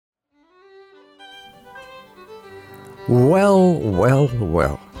Well, well,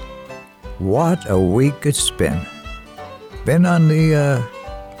 well. What a week it's been. Been on the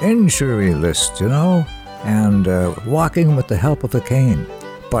injury list, and walking with the help of a cane.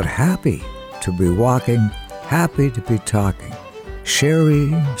 But happy to be walking, happy to be talking,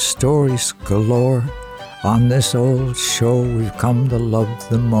 sharing stories galore on this old show we've come to love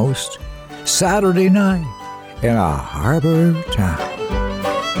the most. Saturday night in a harbor town.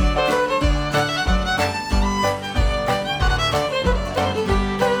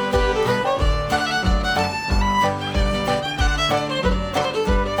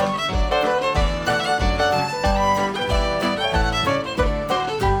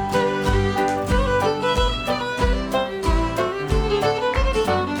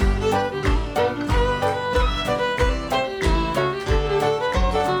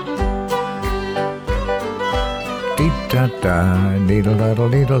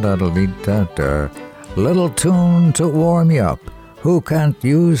 Little tune to warm you up. Who can't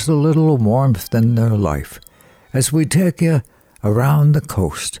use a little warmth in their life? As we take you around the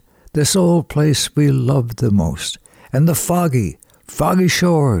coast, this old place we love the most, and the foggy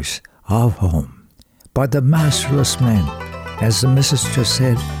shores of home. By the masterless men, as the missus just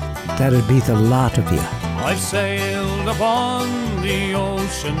said, that'd be the lot of you. I've sailed upon the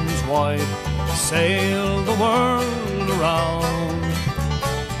oceans wide, sailed the world around.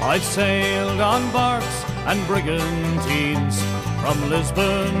 I've sailed on barks and brigantines from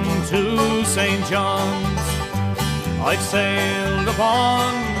Lisbon to St. John's. I've sailed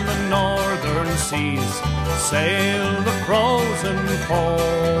upon the northern seas, sailed the frozen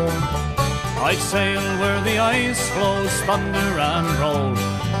foam. I've sailed where the ice flows thunder and roll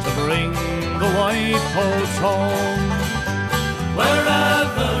to bring the white coats home.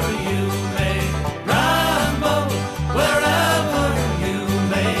 Wherever you may ramble, wherever you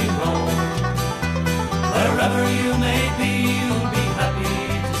may roam, wherever you may be, you'll be happy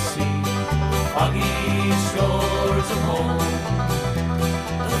to see the foggy shores of home,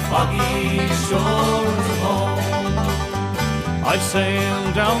 the foggy shores of home. I've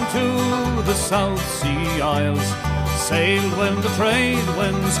sailed down to the South Sea Isles, sailed when the trade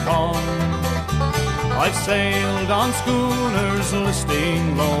winds come. I've sailed on schooners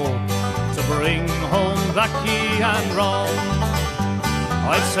listing low to bring home baccy and rum.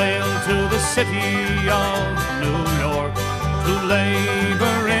 I've sailed to the city of New York to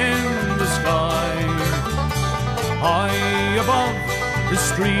labour in the sky. High above the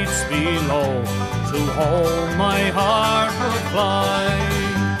streets below, to home my heart would fly.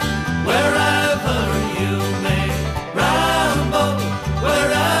 Wherever you may ramble,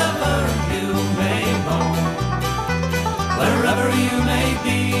 wherever you may roam, wherever you may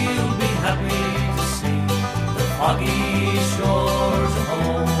be, you'll be happy to see the foggy shores of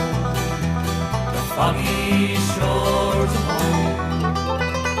home, the foggy shores of home.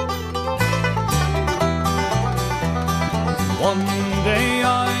 One day I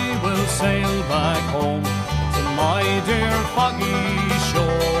will sail back home to my dear foggy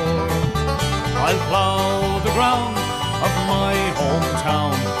shore. I'll plough the ground of my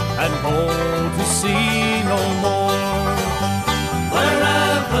hometown and go to sea no more.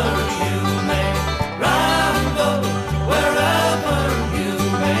 Wherever you may ramble, wherever you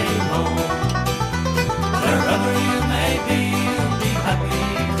may roam, wherever you may be, you'll be happy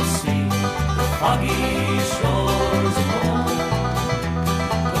to see the foggy shores of home,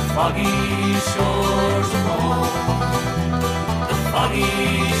 the foggy shores of home, the foggy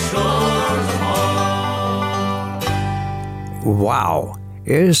shores of home. Wow,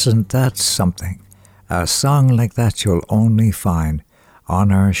 isn't that something? A song like that you'll only find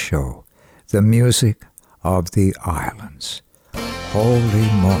on our show, The Music of the Islands. Holy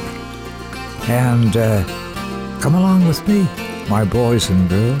moly. And come along with me, my boys and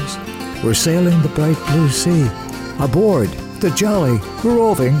girls. We're sailing the bright blue sea aboard the jolly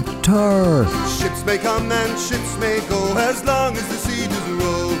roving tar. Ships may come and ships may go as long as the sea does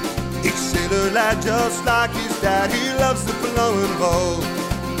roll. Each sailor lad, just like his dad, he loves the flowing bow.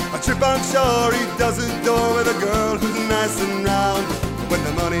 A trip on shore he does adore with a girl who's nice and round. When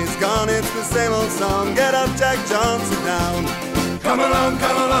the money's gone, it's the same old song. Get up, Jack Johnson down. Come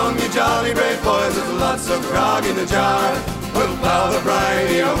along, you jolly brave boys. There's lots of grog in the jar. We'll plough the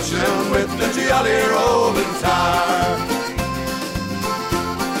briny ocean with the jolly roving tar.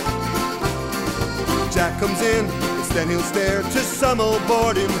 Jack comes in, then he'll stare to some old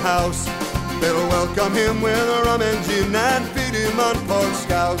boarding house. They'll welcome him with a rum and gin and feed him on pork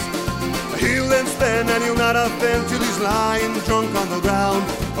scouse. He'll then spend and he'll not offend till he's lying drunk on the ground.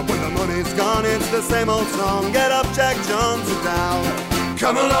 But when the money's gone, it's the same old song. Get up, Jack Johnson down.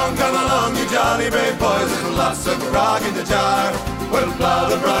 come along, you jolly brave boys. There's lots of grog in the jar. We'll plough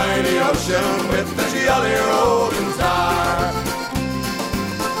the briny ocean with the jolly rolling star.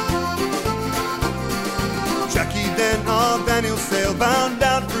 Jackie then off and he'll sail bound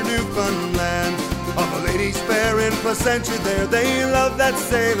out for Newfoundland. Of a lady's fair in Placentia there, they love that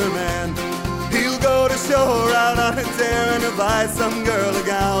sailor man. He'll go to shore out on a tear and he'll buy some girl a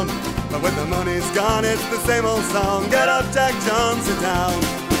gown. But when the money's gone, it's the same old song. Get up, Jack John, sit down.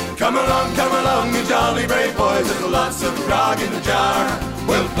 Come along, you jolly brave boys. There's lots of grog in the jar.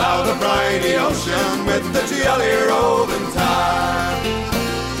 We'll plough the briny ocean with the jolly rolling tar.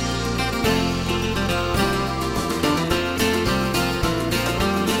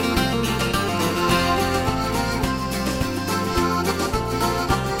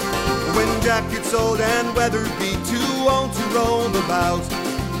 When Jack gets old and weathered, be too old to roam about,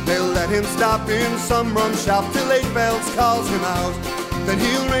 they'll let him stop in some rum shop till 8 bells calls him out. Then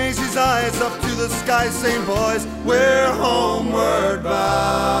he'll raise his eyes up to the sky, saying, boys, we're homeward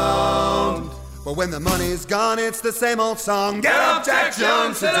bound. But when the money's gone, it's the same old song. Get up, Jack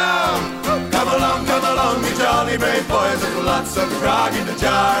John, sit down. Come along, you jolly brave boys. There's lots of grog in the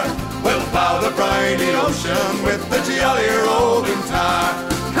jar. We'll plough the briny ocean with the jolly rolling tar.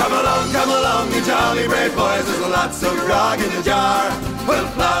 Come along, you jolly brave boys. There's lots of grog in the jar. We'll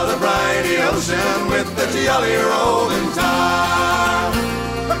plough the briny ocean with the jolly rolling tar.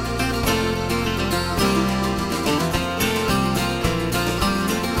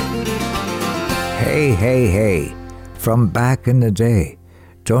 Hey, hey, hey, from back in the day,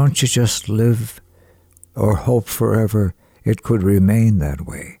 don't you just live or hope forever it could remain that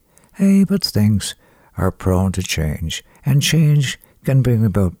way? Hey, but things are prone to change, and change can bring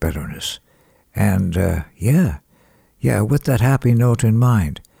about betterness. And, with that happy note in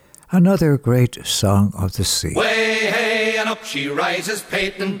mind, another great song of the sea. Way, hey, and up she rises,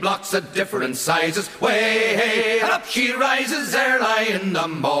 painting blocks of different sizes. Way, hey, and up she rises early in the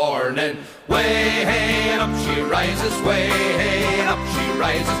morning. Way, hey, and up she rises. Way, hey, and up she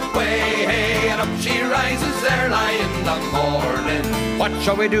rises. Way, hey, and up she rises early in the morning. What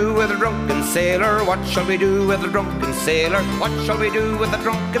shall we do with a drunken sailor? What shall we do with a drunken sailor? What shall we do with a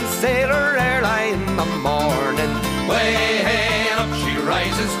drunken sailor early in the morning? Way, hey, and up she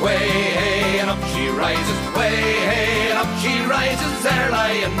rises. Way, hey, and up she rises. Way, hey, and up she rises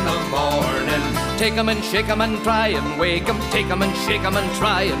early in the morning. Take 'em and shake 'em and try and wake 'em. Take 'em and shake 'em and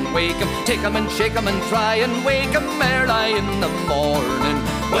try and wake 'em. Take 'em and shake 'em and try and wake 'em early in the morning.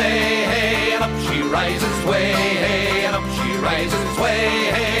 Way, hey, and up she rises. Way, hey, and up she rises. Way,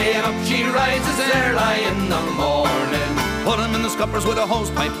 hey, and up she rises early in the morning. Put 'em in the scuppers with a hose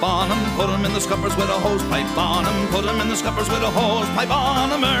pipe on 'em. Put 'em in the scuppers with a hose pipe on 'em. Put 'em in the scuppers with a hose pipe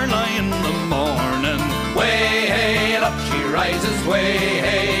on 'em early in the morning. Way, hey, and up she rises. Way,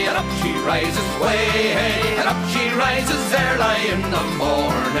 hey, and up she rises. Way, hey, and up she rises early in the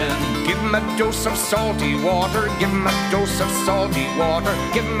morning. Give 'em a dose of salty water. Give 'em a dose of salty water.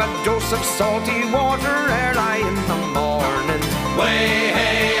 Give 'em a dose of salty water early in the morning. Way,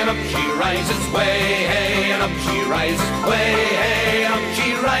 hey, and up she rises. Way, hey, and up she rises. Way, hey, and up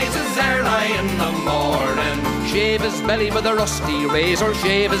she rises early in the morning. Shave his belly with a rusty razor.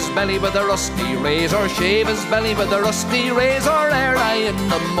 Shave his belly with a rusty razor. Shave his belly with a rusty razor early in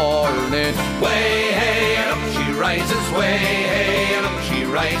the morning. Way, hey, and up she rises. Way, hey, and up she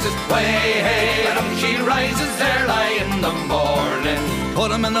rises. Way, hey, and up she rises early in the morning.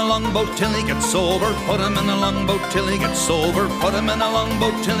 Put him in a longboat till he gets sober. Put him in a longboat till he gets sober. Put him in a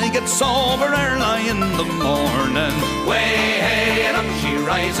longboat till he gets sober early in the morning. Way, hey, and up she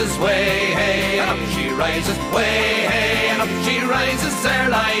rises. Way, hey, and up she rises. Way, hey, and up she rises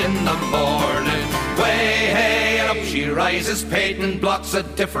early in the morning. Way, hey, and up she rises, painting blocks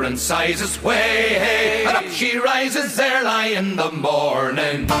of different sizes. Way, hey, and up she rises early in the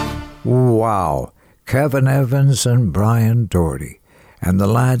morning. Wow, Kevin Evans and Brian Doherty, and the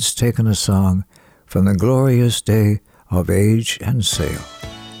lads taking a song from the glorious day of Age and Sail.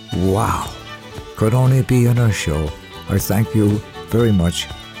 Wow, could only be in our show. I thank you very much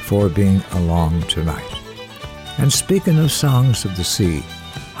for being along tonight. And speaking of songs of the sea,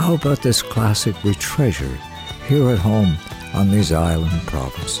 how about this classic we treasure here at home on these island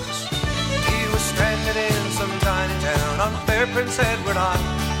provinces? He was stranded in some tiny town on fair Prince Edward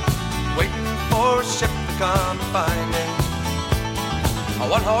Island, waiting for a ship to come and find him. A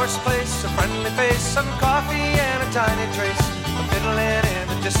one-horse place, a friendly face, some coffee and a tiny trace of fiddling in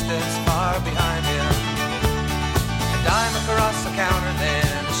the distance far behind him. A dime across the counter,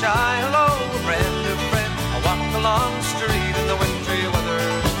 then a shy hello, a brand new friend. I walked along the street in the wintry weather.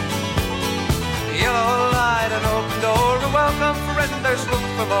 The yellow light, an open door, a welcome friend. There's room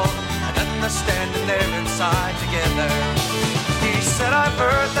said I've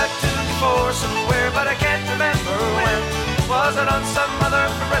heard that tune before somewhere, but I can't remember when. Was it on some other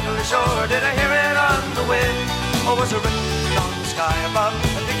friendly shore? Did I hear it on the wind? Or was it written on the sky above?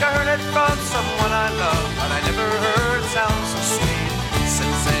 I think I heard it from someone I love, but I never heard it sound so sweet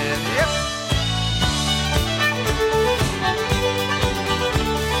since then. Yep.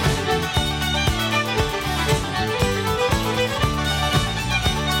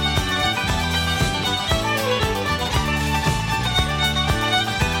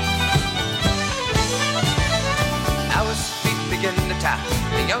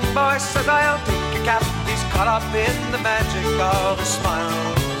 The young boy says, I'll take your cap. He's caught up in the magic of a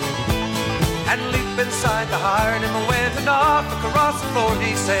smile, and leap inside the hired him went and off across the floor.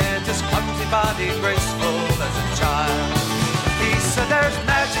 He said, his clumsy body graceful as a child. He said, there's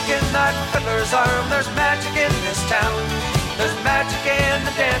magic in that fiddler's arm. There's magic in this town. There's magic in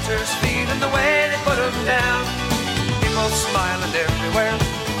the dancers' feet and the way they put them down. People smiling everywhere,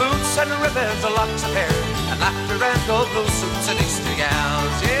 boots and ribbons, and locks of hair, and laughter and gold blue suits and Easter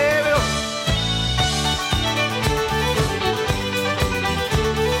gowns. Yeah, we go.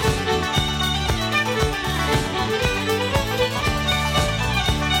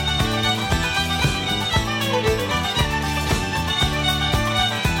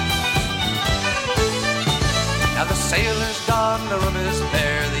 Now the sailor's gone, the room is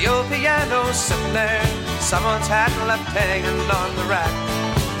bare, the old piano's sitting there, someone's hat left hanging on the rack.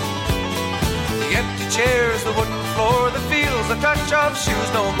 The empty chairs, the wooden floor, the feels, the touch of shoes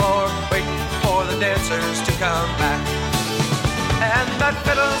no more, waiting for the dancers to come back. And that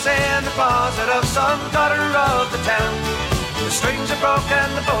fiddle's in the closet of some daughter of the town. The strings are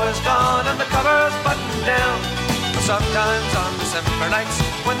broken, the bow is gone, and the cover's buttoned down. Sometimes on December nights,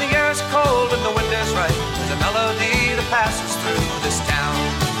 when the air is cold and the wind is right, there's a melody that passes through this town.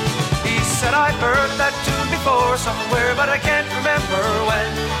 He said, I've heard that tune before somewhere, but I can't remember when.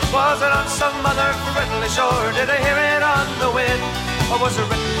 Was it on some other friendly shore? Did I hear it on the wind? Or was it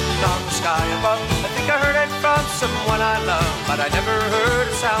written on the sky above? I think I heard it from someone I love, but I never heard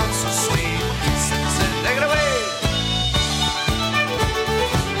it sound so sweet since then. Take it away!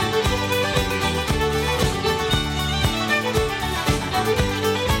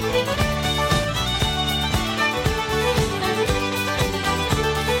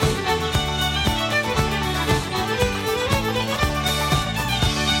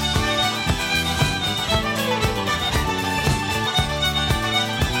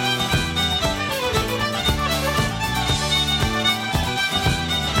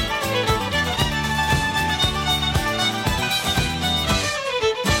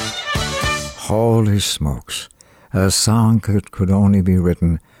 Holy smokes, a song could only be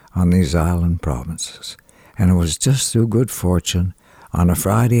written on these island provinces. And it was just through good fortune on a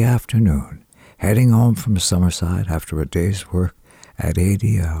Friday afternoon, heading home from Summerside after a day's work at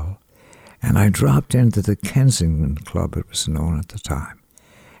ADL, and I dropped into the Kensington Club, it was known at the time.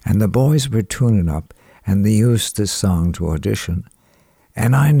 And the boys were tuning up, and they used this song to audition,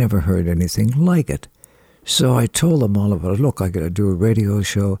 and I never heard anything like it. So I told them all about it. Look, I got to do a radio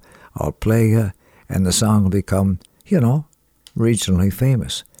show. I'll play you, and the song will become, regionally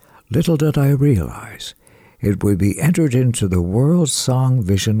famous. Little did I realize it would be entered into the World Song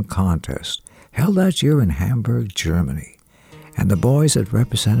Vision Contest, held that year in Hamburg, Germany. And the boys had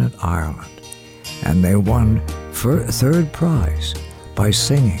represented Ireland, and they won third prize by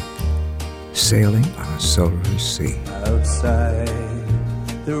singing Sailing on a Silvery Sea. Outside,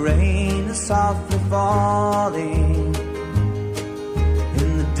 the rain is softly falling.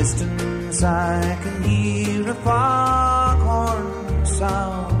 In the distance I can hear a foghorn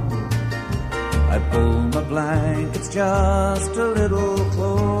sound. I pull my blankets just a little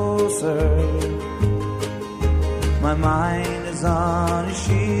closer. My mind is on a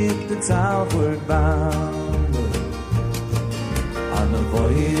ship that's outward bound, on a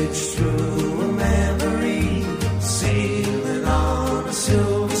voyage through a memory, sailing on a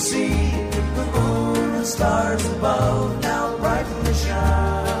silver sea. The moon and stars above now brightly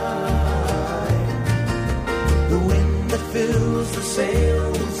shine. The wind that fills the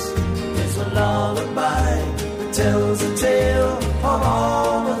sails is a lullaby that tells a tale of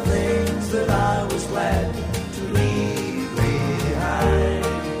all the things that I was glad to leave behind.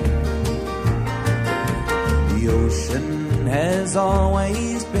 The ocean has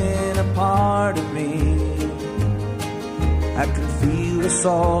always been a part of me. I can feel the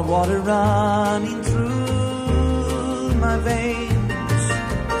salt water running through my veins.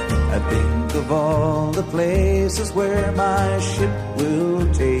 I think of all the places where my ship will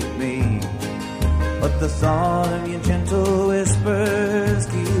take me, but the thought of your gentle whispers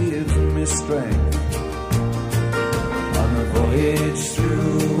gives me strength. On the voyage voyage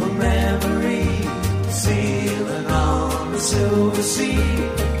through a memory, sailing on the silver sea.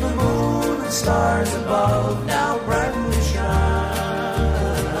 The moon and stars above now brightly shine.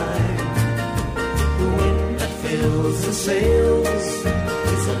 The wind that fills the sails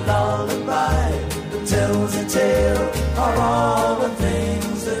is a lullaby that tells a tale of all the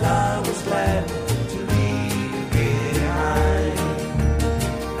things that I was glad to leave behind.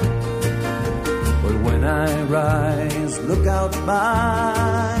 But when I rise, look out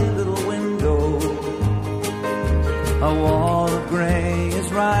my little window, a wall of gray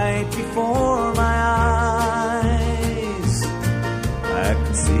is right before my eyes. I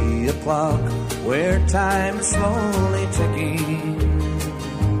can see a clock where time is slowly ticking.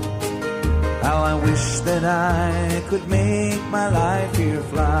 How I wish that I could make my life here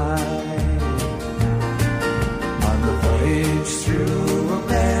fly. On the voyage through a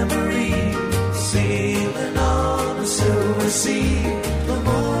memory, sailing on a silver sea. The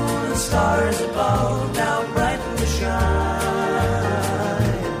moon and stars above now brightly shine.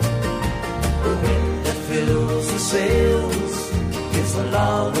 The wind that fills the sails is a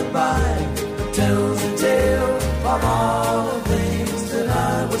lullaby that tells a tale of all the things that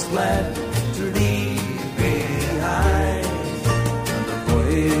I was glad to leave behind. On the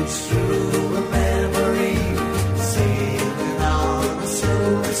voyage through a memory, sailing on the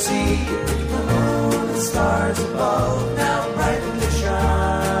silver sea. The moon and stars above now brightly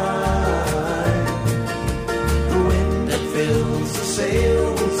shine. The wind that fills the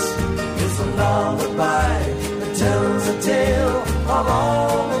sails is a lullaby that tells a tale of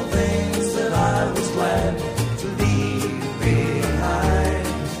all the things that I was glad to leave behind.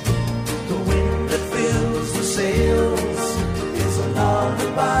 The wind that fills the sails is a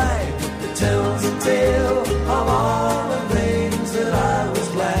lullaby that tells a tale of all the things that I was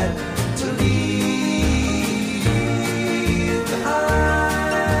glad to leave behind.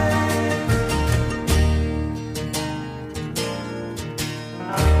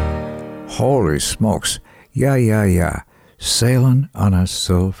 Holy smokes. Yeah. Sailing on a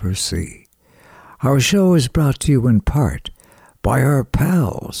Silver Sea. Our show is brought to you in part by our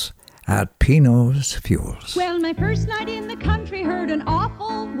pals at Pinot's Fuels. Well, my first night in the country heard an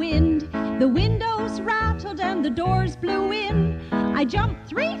awful wind. The windows rattled and the doors blew in. I jumped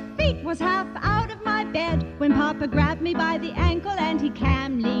 3 feet, was half out of my bed, when Papa grabbed me by the ankle and he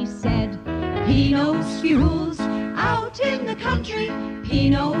calmly said, Pinot's Fuels, out in the country.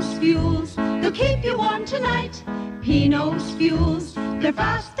 Pinot's Fuels, they'll keep you warm tonight. Pinot's Fuels, they're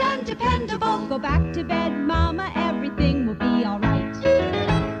fast and dependable. Go back to bed, Mama, everything will be all right.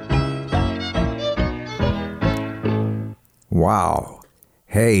 Wow.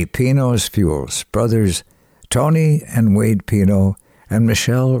 Hey, Pinot's Fuels, brothers Tony and Wade Pinot and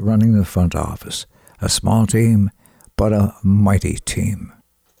Michelle running the front office. A small team, but a mighty team.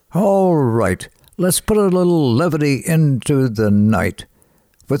 All right, let's put a little levity into the night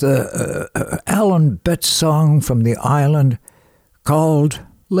with a Alan Betts song from the island called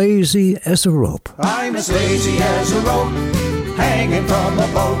Lazy as a Rope. I'm as lazy as a rope, hanging from a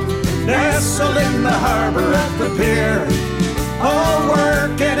boat, nestled in the harbor at the pier. Oh,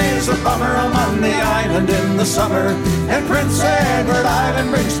 working is a bummer, I'm on the island in the summer, and Prince Edward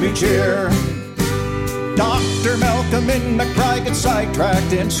Island brings me cheer. Dr. Malcolm in McBride got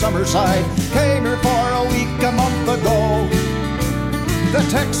sidetracked in Summerside, came here for a week a month ago. The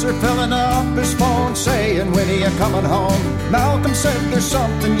texts are filling up his phone, saying, when are you coming home? Malcolm said, there's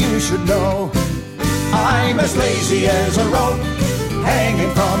something you should know. I'm as lazy as a rope,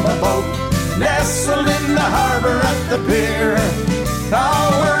 hanging from a boat, nestled in the harbor at the pier.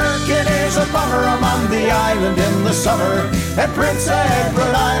 Our working is a bummer, I'm on the island in the summer, and Prince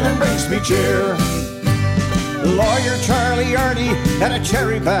Edward Island brings me cheer. Lawyer Charlie Artie at a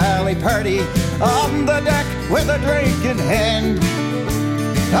Cherry Valley party, on the deck with a drink in hand.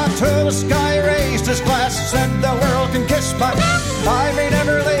 Until the sky raised his glass, said the world can kiss, but I may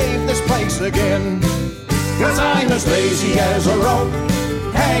never leave this place again. 'Cause I'm as lazy as a rope,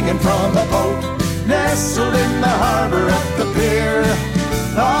 hanging from a boat, nestled in the harbor at the pier.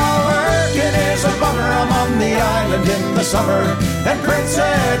 Oh, working is a bummer, I'm on the island in the summer, and Prince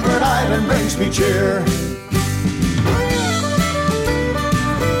Edward Island brings me cheer.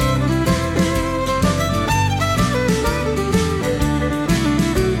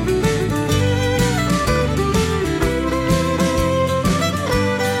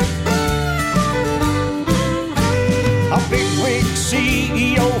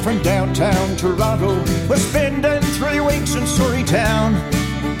 CEO from downtown Toronto was spending 3 weeks in Surrey town.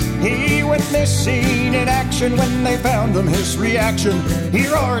 He went missing in action when they found him. His reaction, he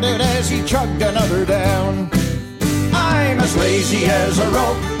roared it as he chugged another down. I'm as lazy as a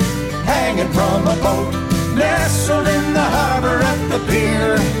rope hanging from a boat, nestled in the harbor at the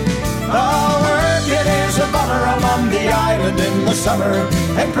pier. Oh, work it is a bummer. I'm on the island in the summer,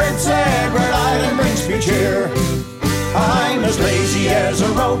 and Prince Edward Island brings me cheer. I'm as lazy as a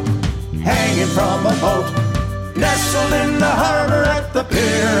rope hanging from a boat, nestled in the harbor at the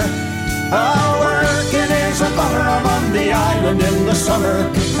pier. Oh, work it is a bummer. I'm on the island in the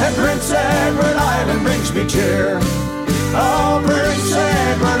summer, and Prince Edward Island brings me cheer. Oh, Prince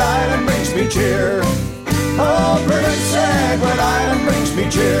Edward Island brings me cheer. Oh, Prince Edward Island brings me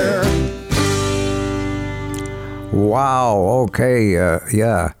cheer. Wow, okay,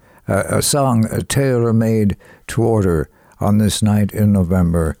 a song tailor-made to order on this night in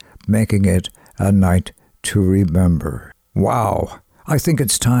November, making it a night to remember. Wow, I think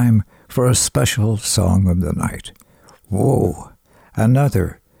it's time for a special song of the night. Whoa,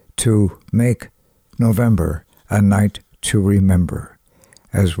 another to make November a night to remember,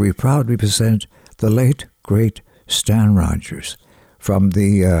 as we proudly present the late, great Stan Rogers from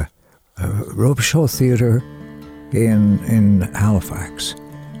the Rope Show Theatre in Halifax,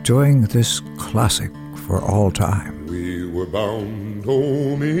 doing this classic for all time. We were bound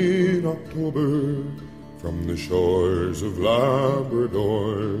home in October from the shores of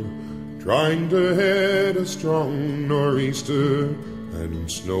Labrador, trying to head a strong nor'easter and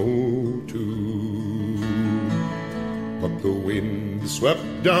snow too. But the wind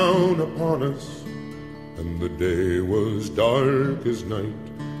swept down upon us, and the day was dark as night,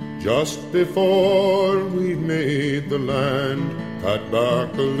 just before we made the land at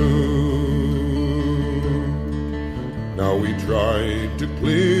Baccalieu. Now we tried to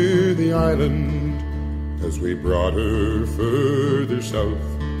clear the island as we brought her further south,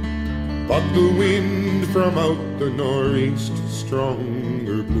 but the wind from out the northeast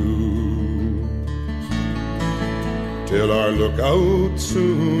stronger blew, till our lookout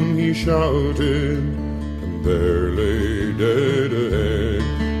soon he shouted, and there lay dead ahead,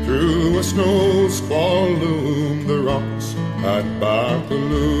 through a snow squall loomed the rocks at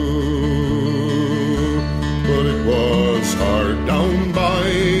Baccalieu. But it was hard down by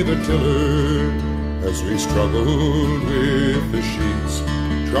the tiller as we struggled with the sheets,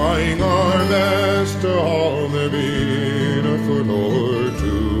 trying our best to haul them in a foot or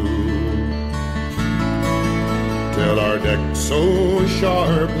two, till our deck so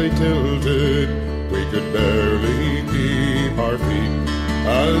sharply tilted we could barely keep our feet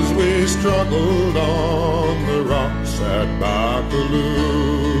as we struggled on the rocks at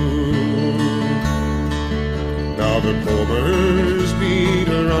Baccalieu. Now the combers beat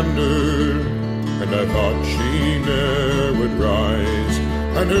her under, and I thought she ne'er would rise,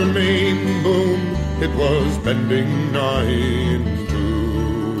 and her main boom, it was bending nigh in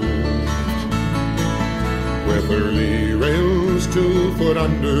two. With her lee rails 2 foot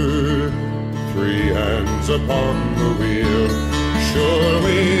under, 3 hands upon the wheel, sure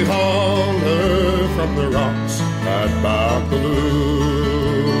we hauled her from the rocks at Baccalieu.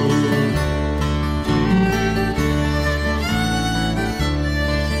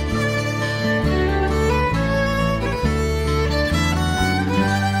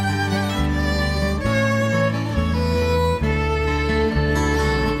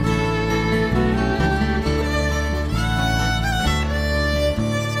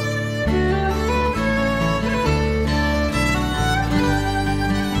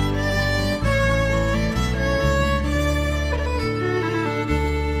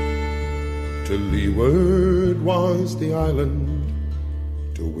 To leeward was the island,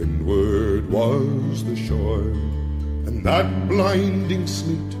 to windward was the shore, and that blinding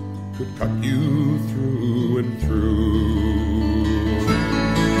sleet could cut you through and through.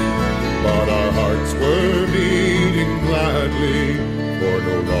 But our hearts were beating gladly, for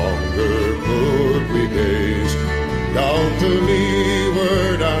no longer could we gaze down to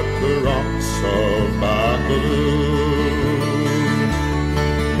leeward at the rocks of Baccalieu.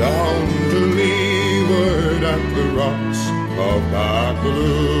 Down to leeward at the rocks of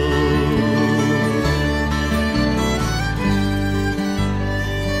Baccalieu.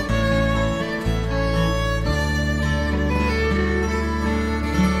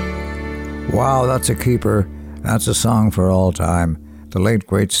 Wow, that's a keeper. That's a song for all time. The late,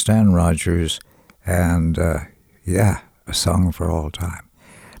 great Stan Rogers. And, a song for all time.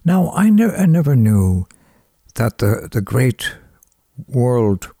 Now, I never knew that the great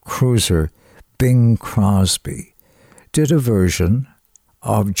world cruiser Bing Crosby did a version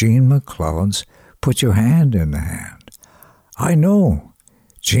of Gene MacLeod's Put Your Hand in the Hand. I know.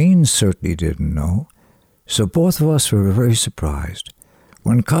 Gene certainly didn't know. So both of us were very surprised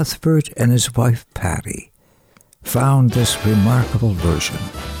when Cuthbert and his wife Patty found this remarkable version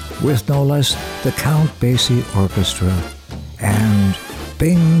with no less the Count Basie Orchestra and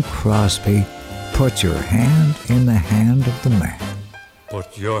Bing Crosby, Put Your Hand in the Hand of the Man.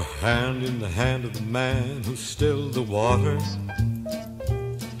 Put your hand in the hand of the man who stilled the waters.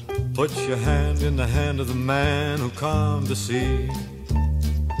 Put your hand in the hand of the man who calmed the sea.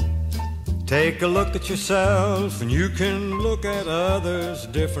 Take a look at yourself and you can look at others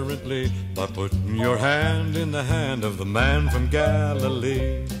differently by putting your hand in the hand of the man from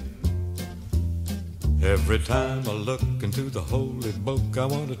Galilee. Every time I look into the holy book I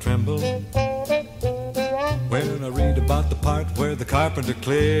want to tremble when I read about the part where the carpenter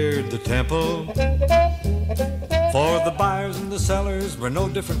cleared the temple. For the buyers and the sellers were no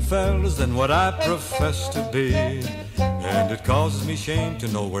different fellas than what I profess to be. And it causes me shame to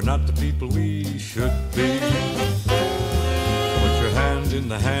know we're not the people we should be. Put your hand in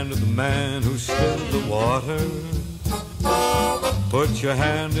the hand of the man who stilled the water. Put your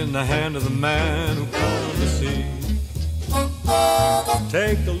hand in the hand of the man who calmed the sea.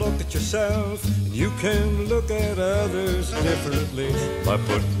 Take a look at yourself and you can look at others differently by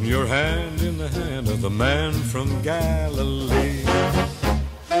putting your hand in the hand of the man from Galilee.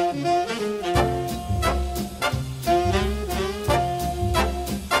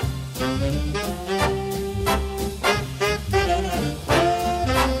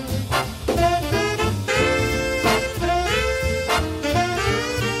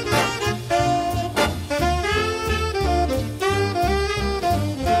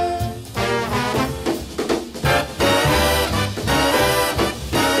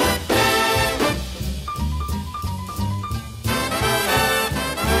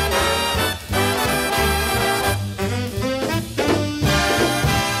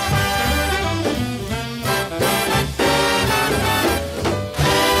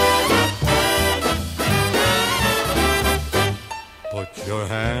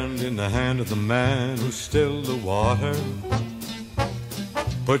 Still the water.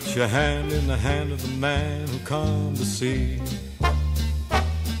 Put your hand in the hand of the man who calmed the sea.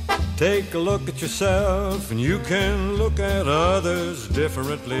 Take a look at yourself and you can look at others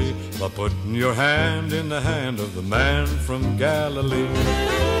differently by putting your hand in the hand of the man from Galilee.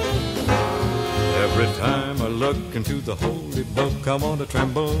 Every time I look into the holy book I want to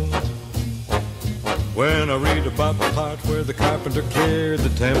tremble when I read about the part where the carpenter cleared the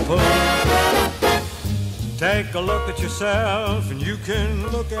temple. Take a look at yourself and you can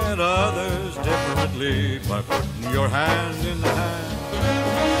look at others differently by putting your hand in the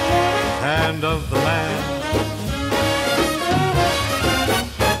hand of the man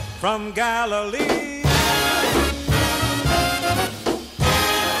from Galilee.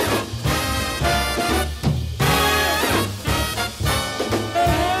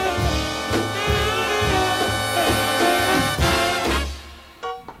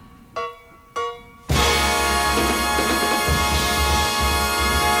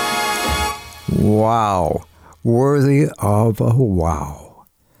 Wow, worthy of a wow.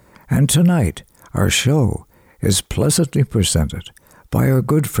 And tonight, our show is pleasantly presented by our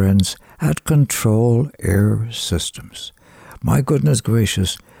good friends at Control Air Systems. My goodness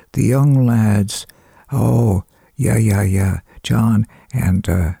gracious, the young lads, John and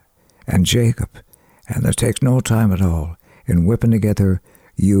Jacob, and they take no time at all in whipping together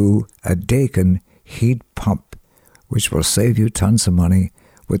you a Dakin heat pump, which will save you tons of money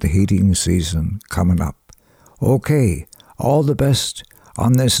with the heating season coming up. Okay, all the best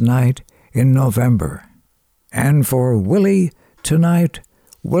on this night in November. And for Willie tonight,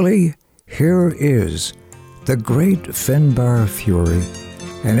 Willie, here is the great Finbar Fury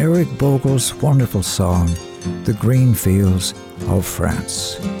and Eric Bogle's wonderful song, The Green Fields of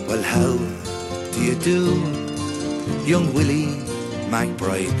France. Well, how do you do, young Willie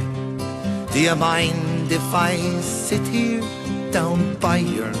McBride? Do you mind if I sit here down by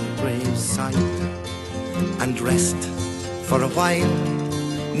your graveside and rest for a while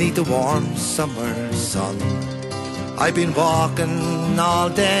neath the warm summer sun? I've been walking all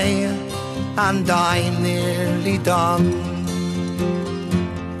day and I'm nearly done.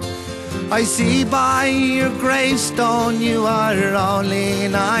 I see by your gravestone you are only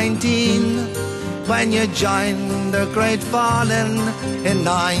 19 when you joined the Great Fallen in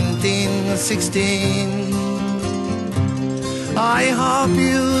 1916. I hope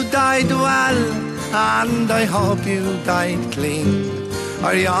you died well, and I hope you died clean.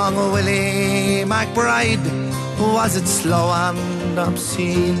 Our young Willie McBride, was it slow and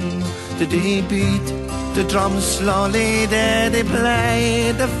obscene? Did he beat the drums slowly? Did he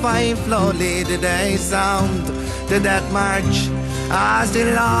play the fife slowly? Did they sound the death march as they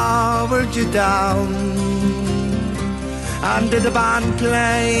lowered you down? And did the band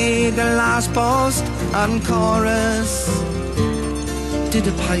play the last post and chorus? Did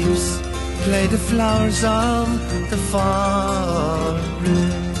the pipes play the flowers of the forest?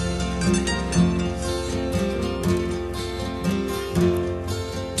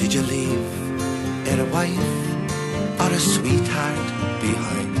 Did you leave a wife or a sweetheart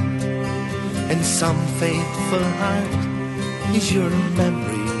behind? In some faithful heart is your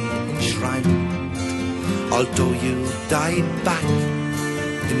memory enshrined. Although you died back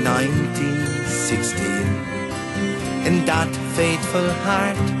in 1916, in that faithful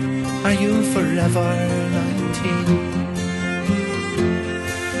heart are you forever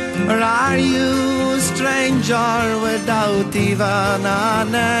 19? Or are you a stranger without even a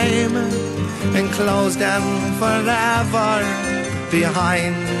name, enclosed and forever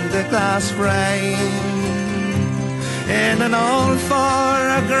behind the glass frame? In an old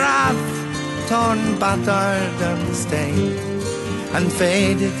photograph, torn, battered and stained, and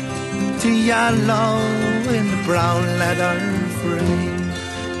faded to yellow in the brown leather frame.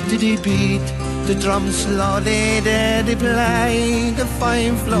 Did he beat the drum slowly? Did he play the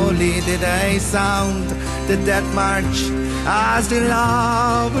fife slowly? Did they sound the death march as they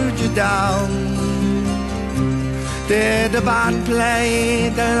lowered you down? Did the band play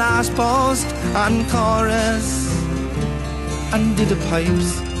the last post and chorus? And did the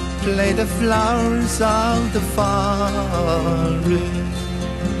pipes play the flowers of the forest?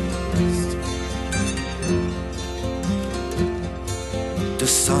 The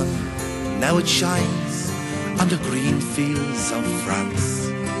sun, now it shines on the green fields of France.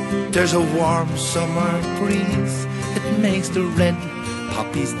 There's a warm summer breeze, it makes the red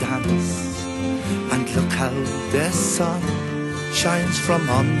poppies dance. And look how the sun shines from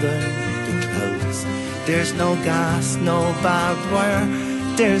under the clouds. There's no gas, no barbed wire,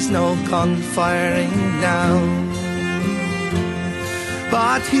 there's no gunfiring now.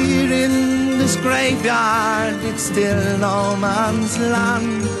 But here in this graveyard, it's still no man's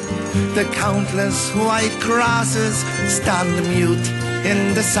land. The countless white crosses stand mute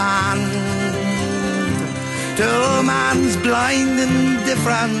in the sand. To man's blind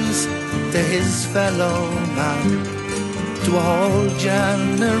indifference to his fellow man, to a whole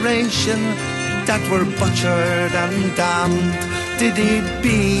generation that were butchered and damned. Did he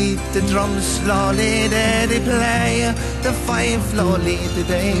beat the drum slowly? Did he play the fife slowly? Did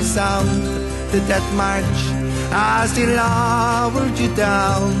they sound the death march as they lowered you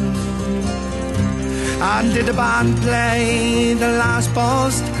down? And did the band play the last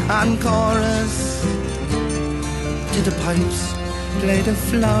post and chorus? Did the pipes play the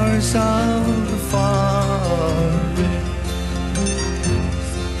flowers of the forest?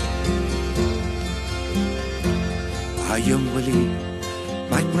 Ah, young Willie,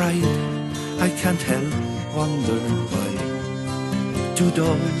 my bride, I can't help wondering why do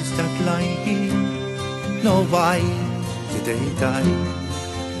those that lie here know why did they die?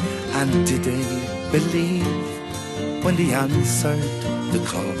 And did they believe when they answered the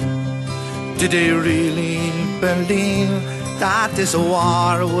call? Did they really believe that this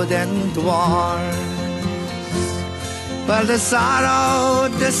war would end wars? Well, the sorrow,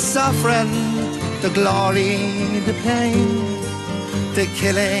 the suffering, the glory, the pain, the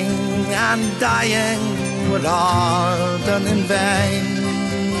killing and dying were all done in vain.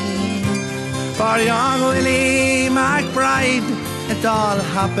 For young Willie McBride, it all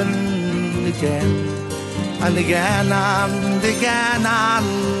happened again, and again and again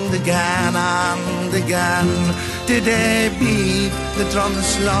and again and again. Did they beat the drum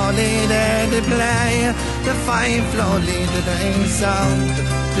slowly? Did they play the fife slowly? Did they sound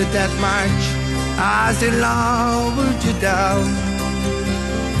the death march as they lowered you down?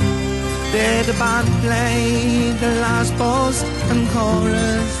 Did the band play the last post and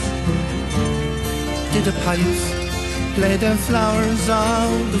chorus? Did the pipes play the flowers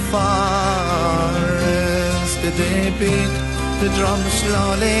of the forest? Did they beat the drum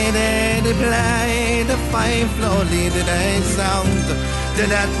slowly? Did they play the fife slowly? Did they sound the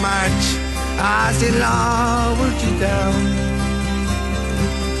death march as they lowered you down?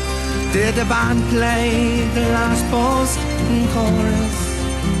 Did the band play the last post and chorus?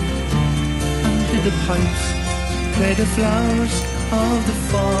 And did the pipes play the flowers of the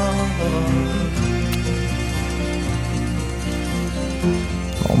forest?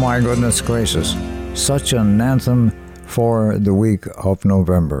 Oh my goodness gracious. Such an anthem for the week of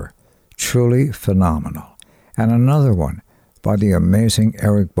November. Truly phenomenal. And another one by the amazing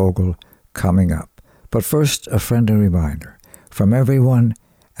Eric Bogle coming up. But first, a friendly reminder from everyone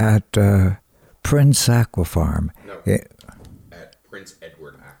at Prince Aqua Farm. No, at Prince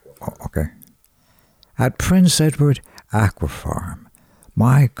Edward Aqua Farm. Oh, okay. At Prince Edward Aqua Farm.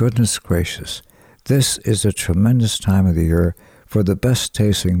 My goodness gracious, this is a tremendous time of the year for the best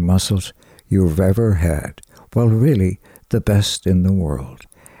tasting mussels you've ever had. Well, really, the best in the world.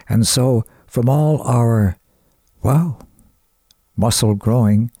 And so, from all our, mussel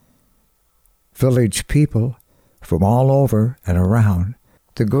growing village people from all over and around,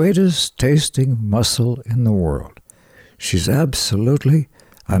 the greatest tasting mussel in the world. She's absolutely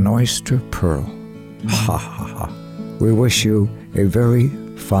an oyster pearl. Ha ha ha. We wish you a very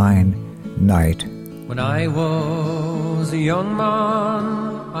fine night. When I was a young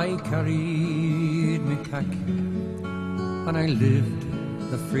man, I carried me pack, and I lived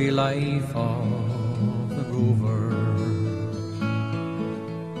the free life of the rover.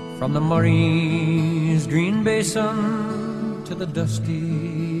 From the Murray's green basin to the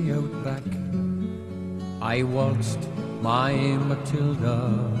dusty outback, I waltzed my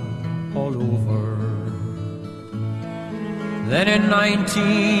Matilda all over. Then in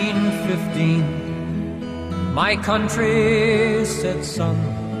 1915, my country said, son,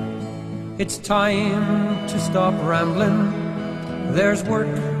 it's time to stop rambling, there's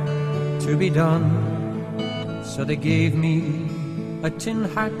work to be done. So they gave me a tin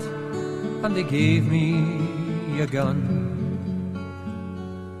hat and they gave me a gun,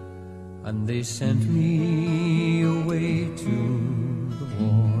 and they sent me away to the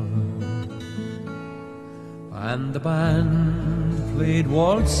war. And the band played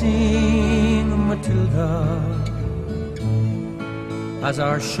waltzing Matilda as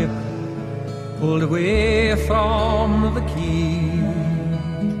our ship pulled away from the quay.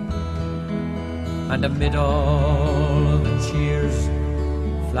 And amid all the cheers,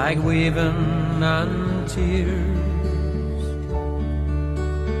 flag waving and tears,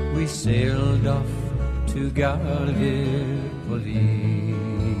 we sailed off to Gallipoli.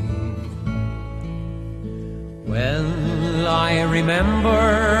 Well, I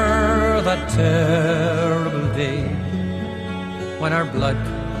remember that terrible day when our blood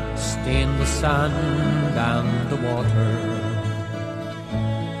stained the sand and the water,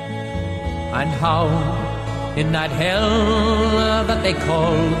 and how in that hell that they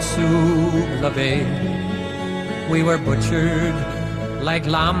called Suvla Bay, we were butchered like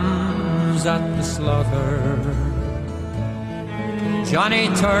lambs at the slaughter. Johnny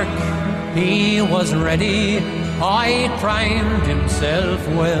Turk, he was ready, he primed himself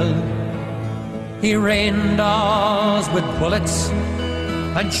well. He rained us with bullets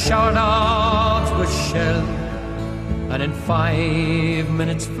and showered us with shell, and in 5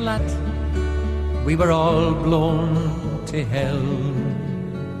 minutes flat we were all blown to hell.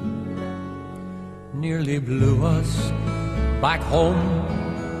 Nearly blew us back home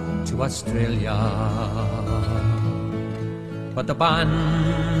to Australia, but the band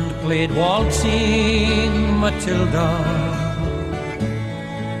played waltzing Matilda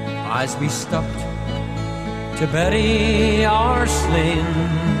as we stopped to bury our slain.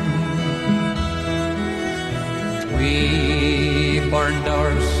 We burned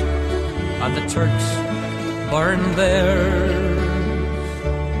ours and the Turks burned theirs.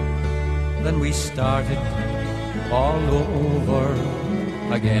 Then we started all over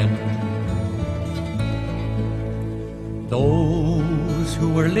again. Those who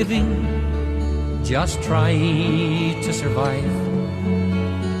were living just tried to survive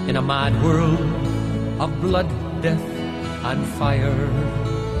in a mad world of blood, death and fire.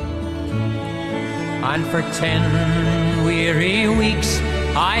 And for 10 weary weeks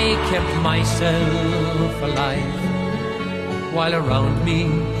I kept myself alive, while around me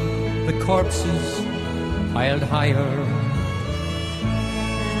the corpses piled higher.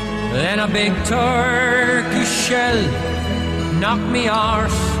 Then a big Turkish shell knocked me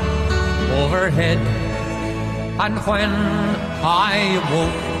arse overhead, and when I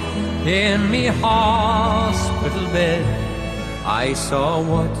awoke in me hospital bed, I saw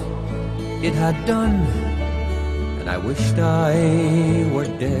what it had done, and I wished I were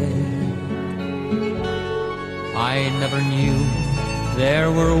dead. I never knew there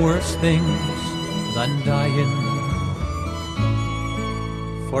were worse things than dying,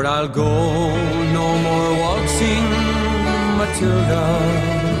 for I'll go no more waltzing Matilda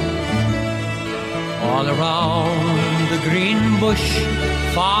all around the green bush,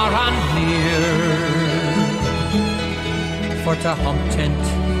 far and near, for to hump tent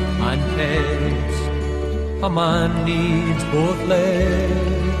and pegs a man needs both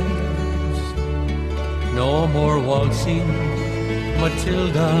legs. No more waltzing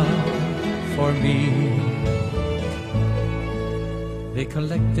Matilda for me. They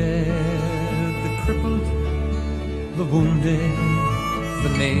collected the crippled, the wounded, the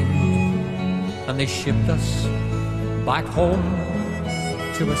maimed, and they shipped us back home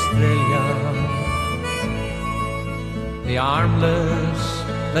to Australia. The armless,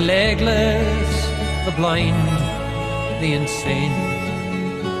 the legless, the blind, the insane,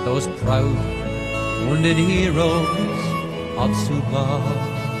 those proud, wounded heroes of Suba.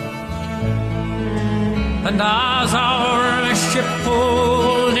 And as our ship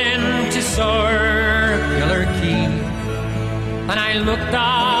pulled into Circular Quay, and I looked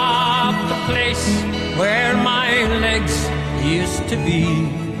up the place where my legs used to be,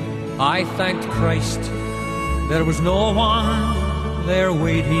 I thanked Christ there was no one there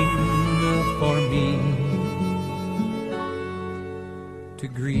waiting for me to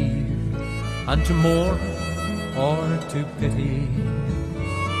grieve and to mourn or to pity.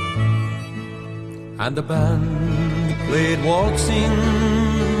 And the band played Waltzing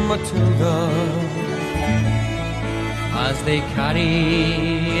Matilda as they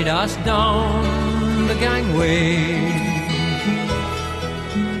carried us down the gangway.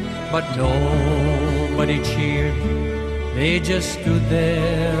 But nobody cheered, they just stood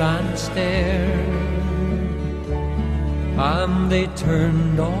there and stared, and they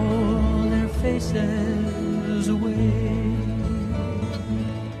turned all their faces away.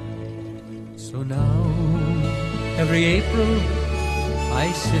 So now, every April,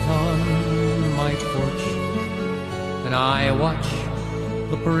 I sit on my porch and I watch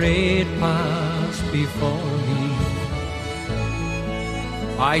the parade pass before me.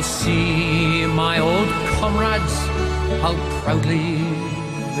 I see my old comrades, how proudly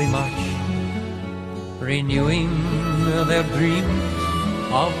they march, renewing their dreams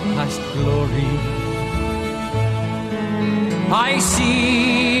of past glory. I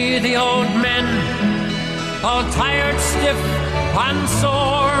see the old men, all tired, stiff and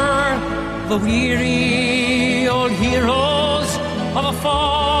sore, the weary old heroes of a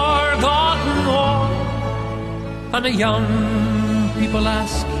forgotten war. And the young people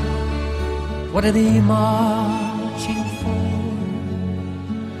ask, what are they marching for?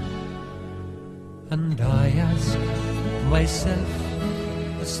 And I ask myself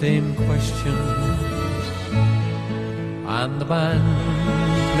the same question. And the band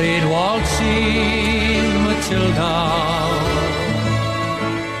played Waltzing Matilda,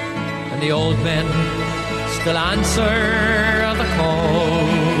 and the old men still answer the call.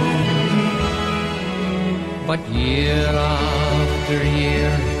 But year after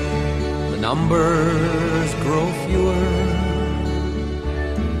year, the numbers grow fewer.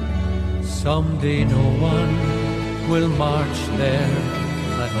 Someday no one will march there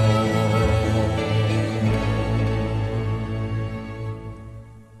at all.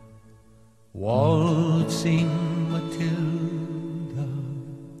 Waltzing Matilda,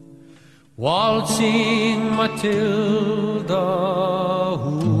 waltzing Matilda,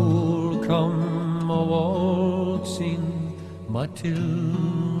 who'll come a waltzing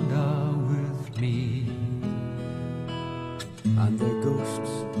Matilda with me. And their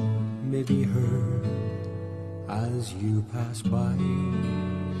ghosts may be heard as you pass by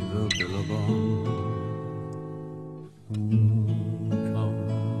the billabong. Who'll come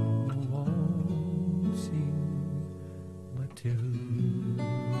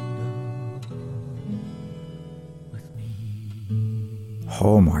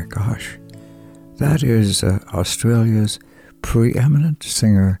Oh my gosh, that is Australia's preeminent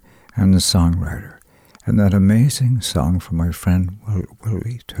singer and songwriter, and that amazing song from my friend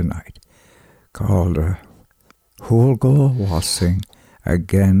Willie tonight called Who'll Go Waltzing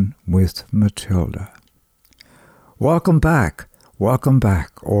Again with Matilda. Welcome back,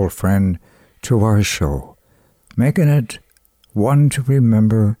 old friend, to our show, making it one to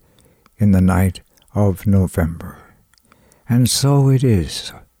remember in the night of November. And so it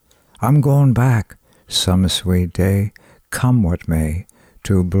is. I'm going back some sweet day, come what may,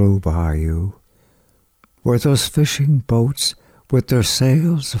 to Blue Bayou, where those fishing boats with their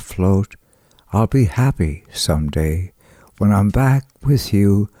sails afloat. I'll be happy someday when I'm back with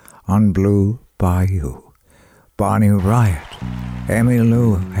you on Blue Bayou. Bonnie Riot,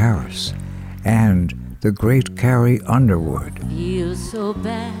 Emmylou Harris, and the great Carrie Underwood. Feel so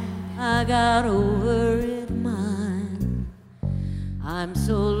bad, I got over it, mine. I'm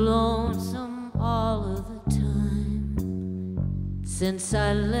so lonesome all of the time, since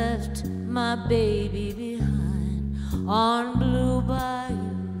I left my baby behind on Blue Bayou.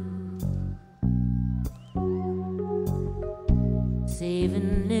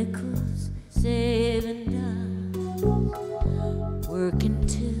 Saving nickels, saving dimes, working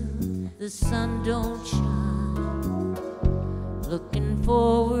till the sun don't shine, looking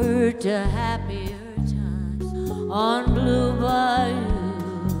forward to happier on Blue Bayou.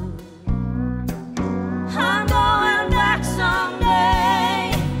 I'm going back.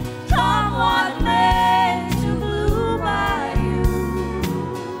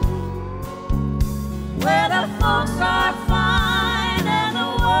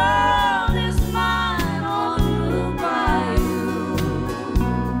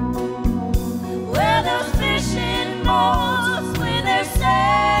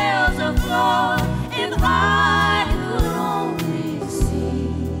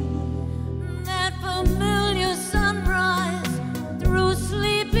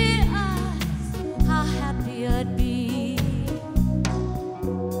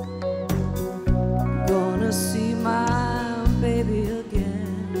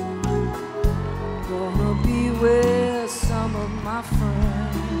 my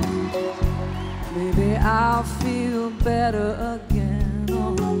friend. Maybe I'll feel better again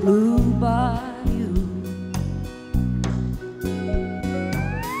on Blue Bayou.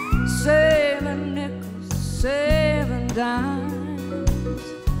 Saving nickels, saving dimes,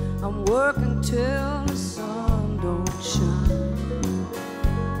 I'm working till the sun don't shine.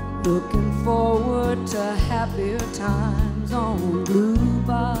 Looking forward to happier times on Blue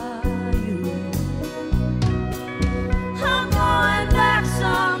Bayou. I'm going back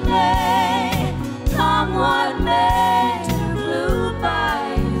someday, come what may, to Blue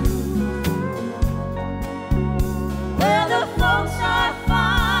Bayou, where the folks are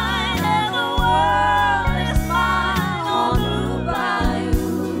fine and the world is mine on Blue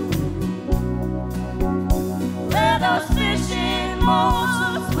Bayou, where those fishing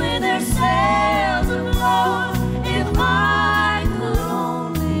boats with their sails afloat. If I could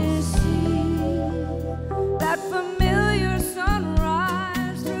only see that familiar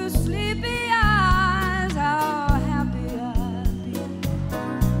sunrise through sleepy eyes, how happy I'd be.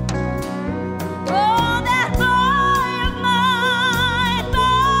 Oh, that boy of mine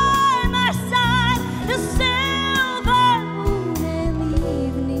by my side, the silver moon and the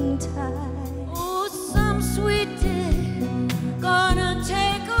evening tide. Oh, some sweet day gonna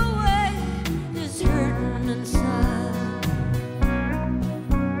take away this hurting inside.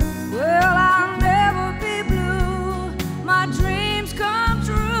 Well, I'll never be blue, my dreams come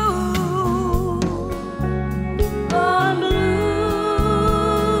true on Blue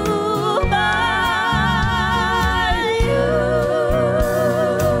Bayou.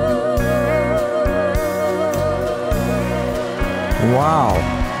 Wow.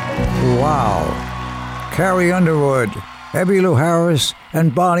 Wow. Carrie Underwood, Emmylou Harris,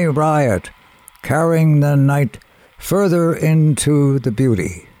 and Bonnie Raitt, carrying the night further into the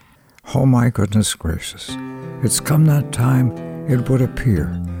beauty. Oh my goodness gracious. It's come that time, it would appear,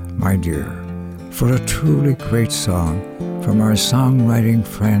 my dear, for a truly great song from our songwriting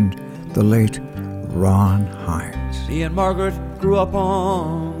friend, the late Ron Hynes. Me and Margaret grew up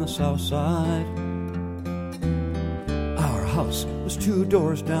on the south side. Our house was 2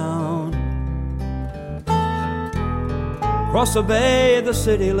 doors down. Across the bay, the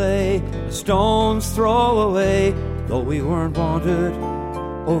city lay, a stone's throw away, though we weren't wanted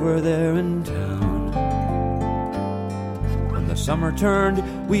over there in town. When the summer turned,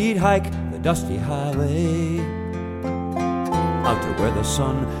 we'd hike the dusty highway out to where the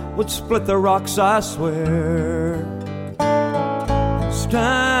sun would split the rocks, I swear.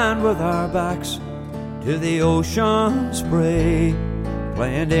 Stand with our backs to the ocean spray,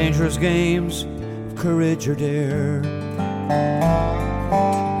 playing dangerous games of courage or dare.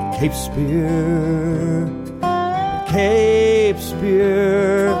 Cape Spear, Cape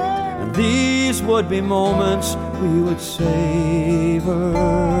Spear, and these would be moments we would savor.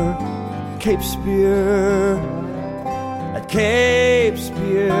 Cape Spear, at Cape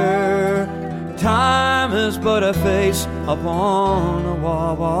Spear, time is but a face upon the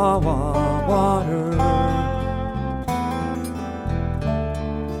water.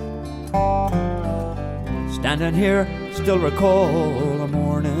 Standing here, still recall the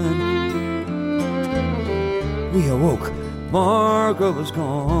morning we awoke, Margaret was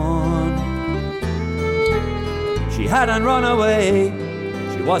gone. She hadn't run away,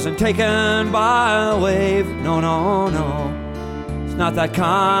 she wasn't taken by a wave. No, no, no, it's not that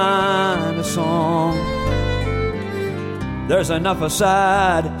kind of song. There's enough of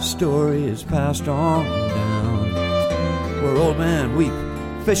sad stories passed on down, where old men weep,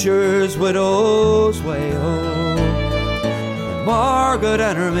 fishers, widows wail. And Margaret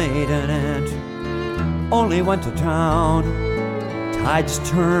and her maiden aunt only went to town. Tides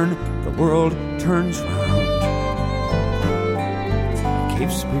turn, the world turns round. Cape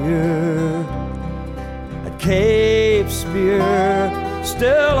Spear, at Cape Spear,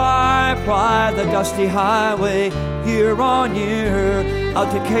 still I ply the dusty highway year on year. Out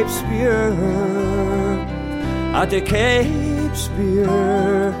to Cape Spear, out to Cape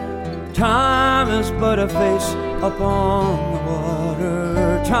Spear, time is but a face upon the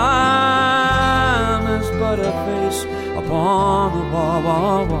water. Time is but a face upon the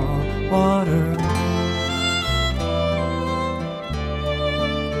water.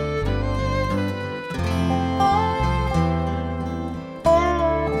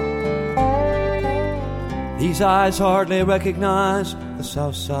 These eyes hardly recognize the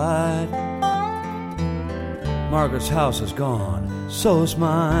south side. Margaret's house is gone, so's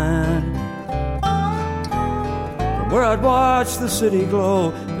mine. From where I'd watch the city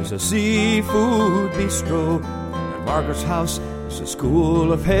glow, there's a seafood bistro, and Margaret's house It's a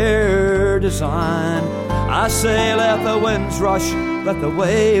school of hair design. I say let the winds rush, let the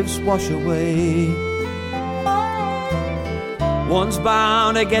waves wash away. One's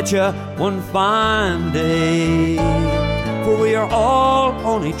bound to get you one fine day. For we are all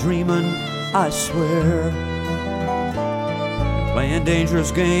only dreaming, I swear, playing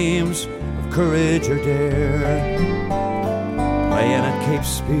dangerous games of courage or dare. Playing at Cape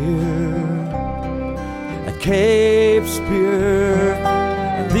Spear, at Cape Spear.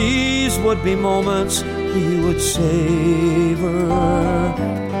 And these would be moments we would savor.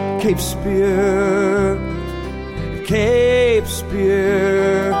 Cape Spear, Cape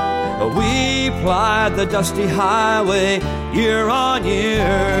Spear. We plied the dusty highway year on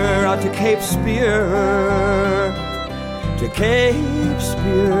year out to Cape Spear, to Cape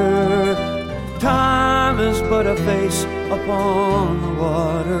Spear. Time is but a face upon the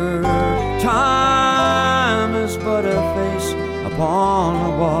water. Time is but a face upon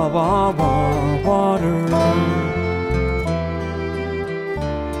the water.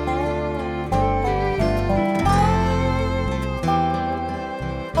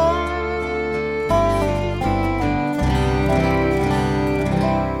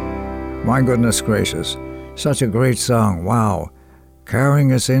 My goodness gracious, such a great song, wow,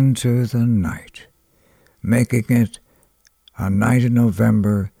 carrying us into the night, making it a night in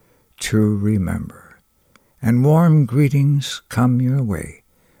November to remember. And warm greetings come your way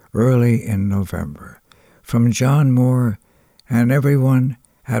early in November from John Moore and everyone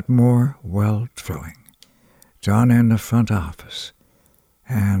at Moore Well Drilling. John in the front office,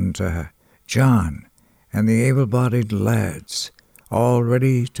 and John and the able-bodied lads all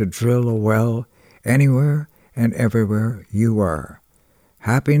ready to drill a well anywhere and everywhere you are.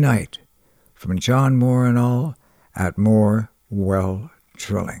 Happy night from John Moore and all at Moore Well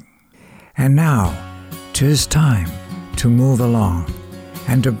Drilling. And now, 'tis time to move along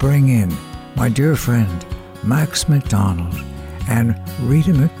and to bring in my dear friend Max McDonald and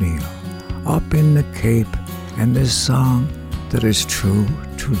Rita McNeil up in the Cape and this song that is true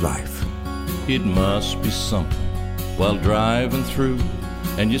to life. It must be something while driving through,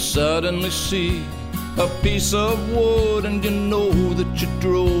 and you suddenly see a piece of wood, and you know that you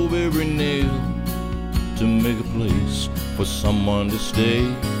drove every nail to make a place for someone to stay.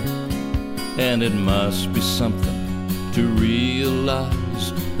 And it must be something to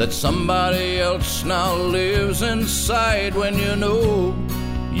realize that somebody else now lives inside, when you know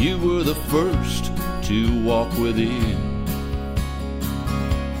you were the first to walk within.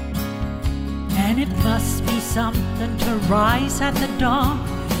 And it must be something to rise at the dawn.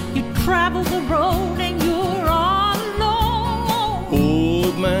 You travel the road and you're all alone.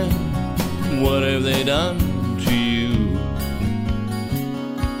 Old man, what have they done to you?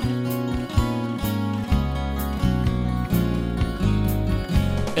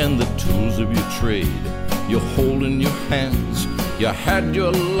 And the tools of your trade you hold in your hands. You had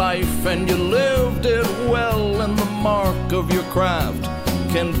your life and you lived it well, and the mark of your craft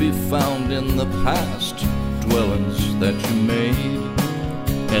can be found in the past dwellings that you made.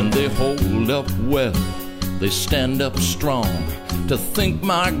 And they hold up well, they stand up strong. To think,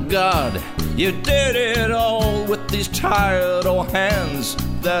 my God, you did it all with these tired old hands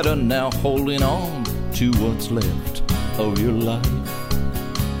that are now holding on to what's left of your life.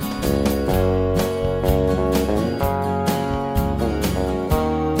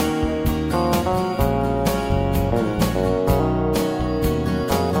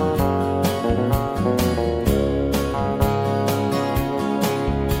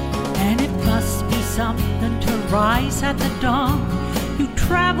 Rise at the dawn, you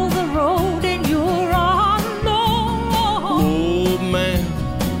travel the road and you're all alone. Old man,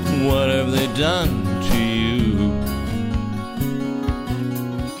 what have they done to you?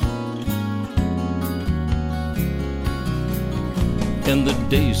 And the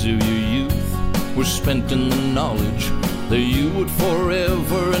days of your youth were spent in the knowledge that you would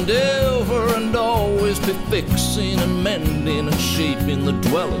forever and ever and always be fixing and mending and shaping the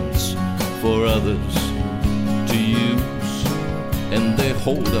dwellings for others to use. And they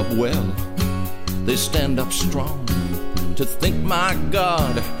hold up well, they stand up strong. To think, my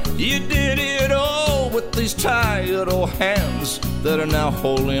God, you did it all with these tired old hands that are now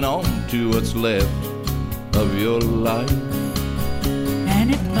holding on to what's left of your life.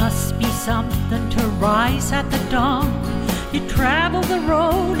 And it must be something to rise at the dawn. You travel the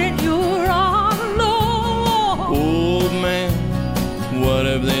road and you're all alone. Old man, what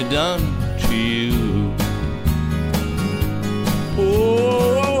have they done to you?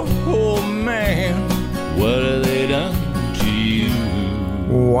 Oh, man, what have they done to you?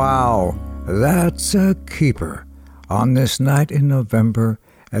 Wow, that's a keeper. on this night in November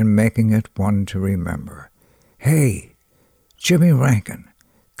and making it one to remember. Hey, Jimmy Rankin,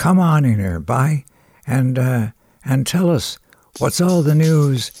 come on in here, bye, and tell us what's all the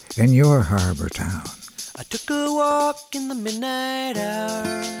news in your harbor town. I took a walk in the midnight hour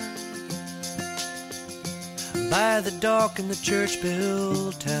by the dock in the church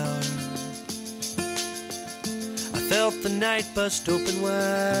bell tower. I felt the night bust open wide,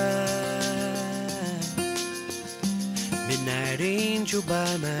 midnight angel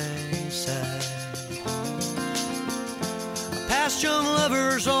by my side. I passed young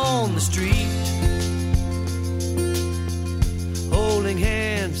lovers on the street, holding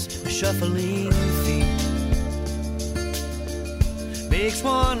hands, shuffling feet. Makes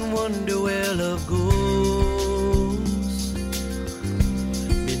one wonder where love goes.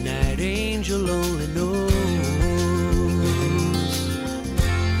 Midnight angel only knows.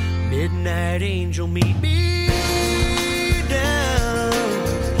 Midnight angel, meet me down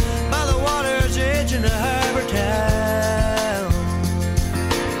by the water's edge in a harbor town.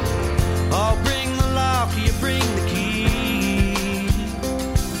 I'll bring the lock, you bring the key.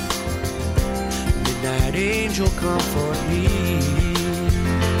 Midnight angel, comfort me.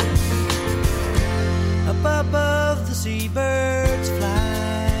 Up above the seabirds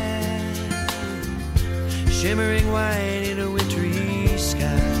fly, shimmering white in a wintry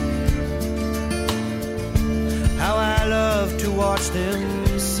sky. How I love to watch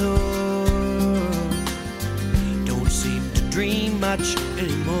them soar. Don't seem to dream much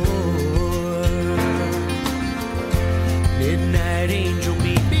anymore. Midnight angel,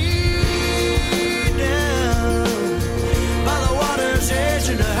 meet me down by the water's edge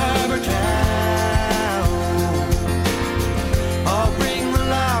in a harbor town. I'll bring the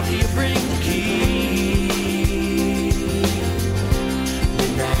lock, you bring the key.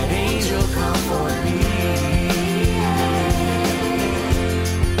 Midnight angel, comfort me.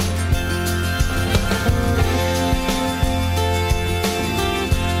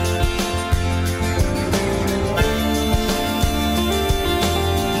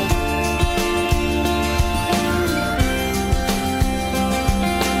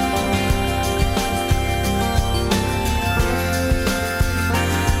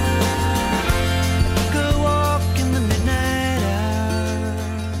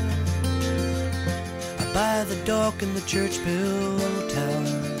 In the church bell tower,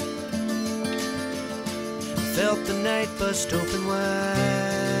 felt the night bust open wide.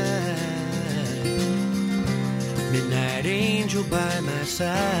 Midnight angel by my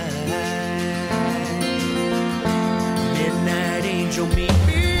side. Midnight angel, meet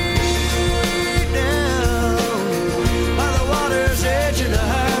me down by the water's edge in a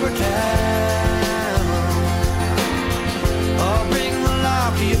harbor town. I'll bring the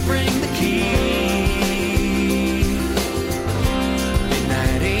lock, you bring the key.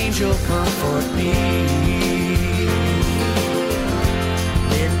 Angel, comfort me.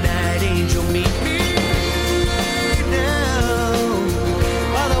 Midnight angel, meet me down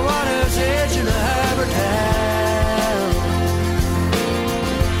by the water's edge in a harbor town.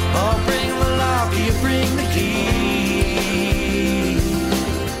 I'll bring the lock, you bring the key.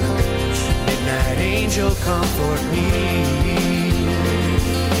 Midnight angel, comfort me.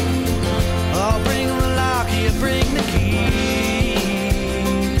 I'll bring the lock, you bring the key.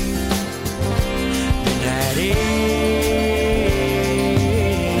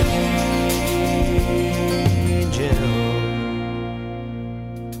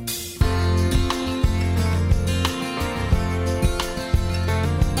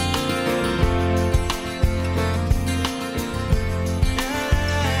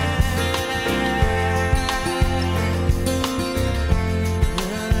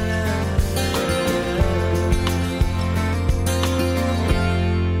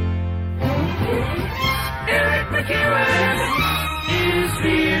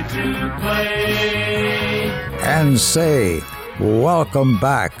 And say, welcome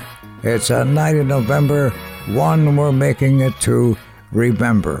back. It's a night in November, one we're making it to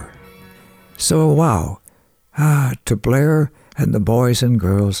remember. So, wow, to Blair and the boys and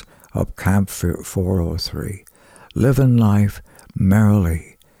girls of Camp 403, living life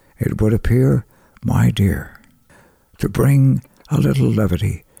merrily, it would appear, my dear, to bring a little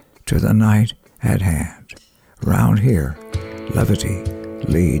levity to the night at hand. Round here, levity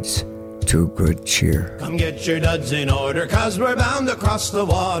leads to good cheer. Come get your duds in order, 'cause we're bound to cross the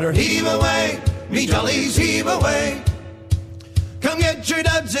water. Heave away, me jollies, heave away. Come get your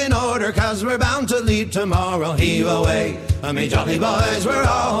duds in order, 'cause we're bound to leave tomorrow. Heave away, me jolly boys, we're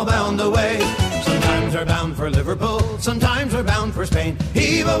all bound away. Sometimes we're bound for Liverpool, sometimes we're bound for Spain.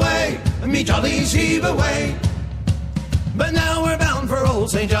 Heave away, me jollies, heave away. But now we're bound for old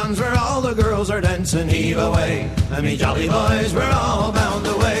St. John's where all the girls are dancing. Heave away, and me jolly boys, we're all bound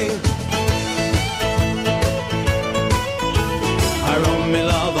away. I wrote me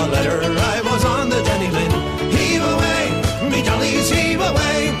love a letter, I was on the Jenny Lynn. Heave away, me jollies, heave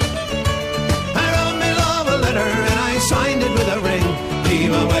away. I wrote me love a letter and I signed it with a ring.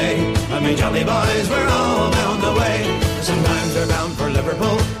 Heave away, and me jolly boys, we're all bound away. Sometimes we're bound for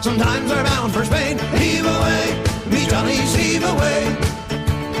Liverpool, sometimes we're bound for Spain. Heave away, me jollies, heave away.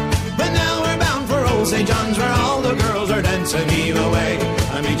 But now we're bound for old St. John's where all the girls are dancing. Heave away,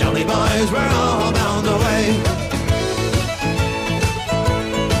 and me jolly boys, we're all bound away.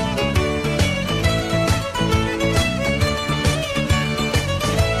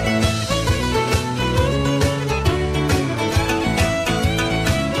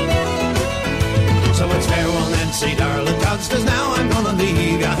 Say, darling, Godsters, now I'm gonna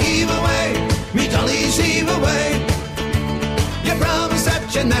leave ya. Heave away, me jollies, heave away. You promised that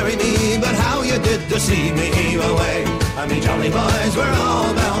you'd marry me, but how you did deceive me. Heave away, and me jolly boys, we're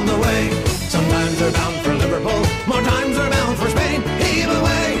all bound away. Sometimes we're bound for Liverpool, more times we're bound for Spain. Heave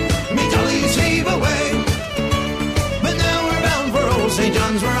away, me jollies, heave away. But now we're bound for old St.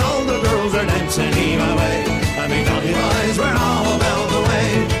 John's where all the girls are dancing. Heave away, and me jolly boys, we're all bound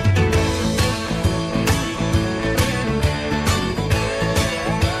away.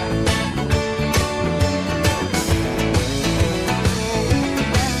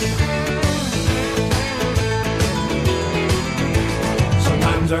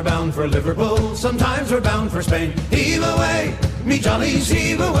 Are bound for Liverpool, sometimes we're bound for Spain. Heave away, me jollies,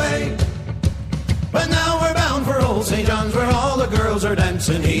 heave away. But now we're bound for old St. John's where all the girls are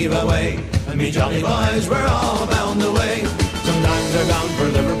dancing. Heave away, and me jolly boys, we're all bound away. Sometimes we're bound for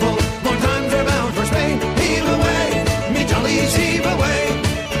Liverpool, more times we're bound for Spain. Heave away, me jollies, heave away.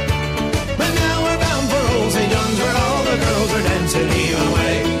 But now we're bound for old St. John's where all the girls are dancing. Heave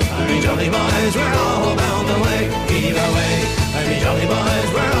away, and me jolly boys, we're all bound away. Heave away, and me jolly boys,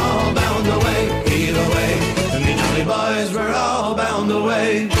 we're all bound away. Either way, and me jolly boys, we're all bound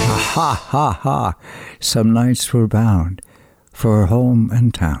away. Ha ha ha. Some nights were bound for home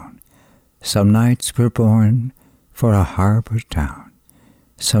and town. Some nights were born for a harbour town.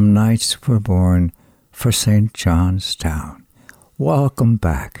 Some nights were born for St. John's Town. Welcome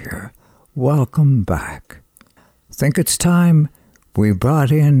back here. Welcome back. Think it's time we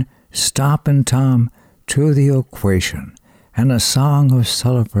brought in Stompin' Tom to the equation and a song of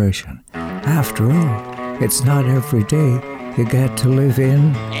celebration. After all, it's not every day you get to live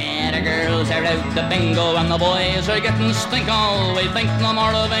in. And the girls are out the bingo and the boys are getting stinkle. We think no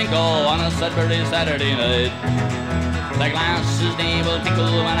more of bingo on a Saturday night. The glasses they will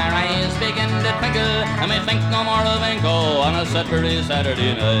tinkle when our eyes begin to twinkle, and we think no more of bingo on a Saturday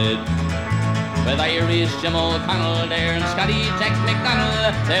night. With Irish Jim O'Connell there and Scotty Jack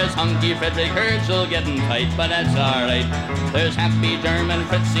McDonald, there's Hunky Frederick Herschel getting tight, but that's alright. There's Happy German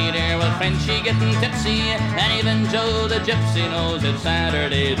Fritzy there with Frenchy getting tipsy, and even Joe the Gypsy knows it's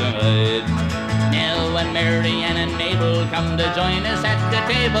Saturday tonight. Now when Marianne and Mabel come to join us at the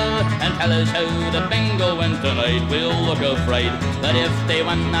table and tell us how the bingo went tonight, we'll look a fright. But if they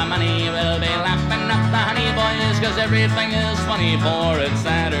won the money, we'll be laughing up the honey boys, 'cause everything is funny for it's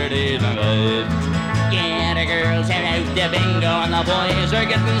Saturday tonight. Yeah, the girls are out the bingo and the boys are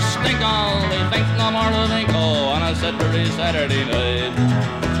getting stinkle. We think no more of bingo on a Saturday night.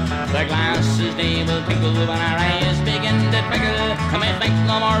 The glasses they will tinkle when our eyes begin to twinkle, and we think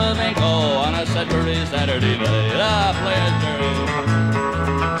no more of bingo on a Saturday night. Ah, pleasure.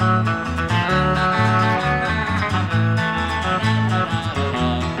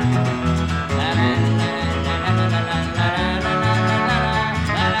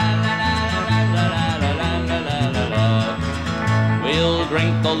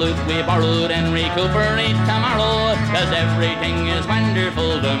 Drink the loot we borrowed and recuperate tomorrow, 'cause everything is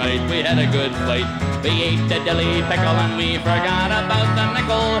wonderful tonight. We had a good fight. We ate the dilly pickle and we forgot about the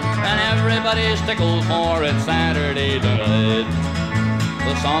nickel, and everybody's tickled for it's Saturday tonight.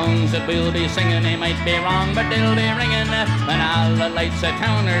 The songs that we'll be singing, they might be wrong, but they'll be ringing, and all the lights of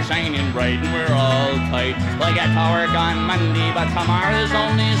town are shining bright, and we're all tight. We'll get to work on Monday, but tomorrow's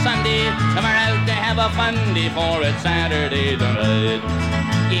only Sunday, and we're out to have a fun day for it's Saturday tonight.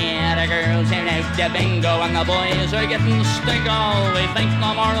 Yeah, the girls are out to bingo and the boys are getting stinkle. We think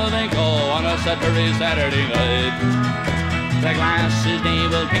no more of bingo on a Saturday night. The glasses they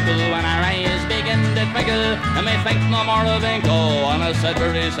will tinkle when our eyes begin to twinkle, and we think no more of bingo on a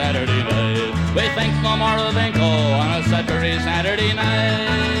Saturday night. We think no more of bingo on a Saturday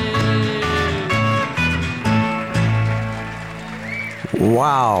night.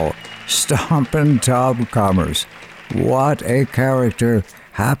 Wow, Stompin' Tom Commerce. What a character.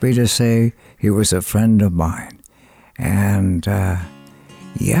 Happy to say he was a friend of mine. And,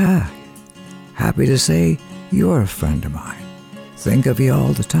 yeah, happy to say you're a friend of mine. Think of you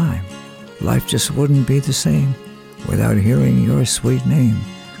all the time. Life just wouldn't be the same without hearing your sweet name,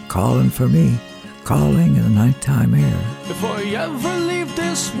 calling for me, calling in the nighttime air. If I ever leave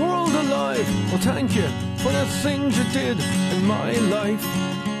this world alive, well, thank you for the things you did in my life.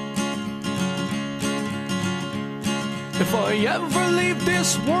 If I ever leave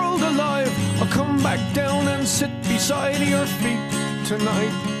this world alive, I'll come back down and sit beside your feet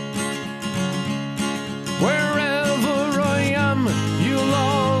tonight. Wherever I am, you'll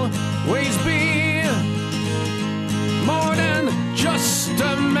always be more than just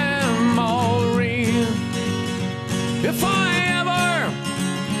a memory. If I ever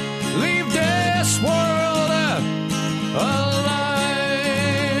leave this world alive,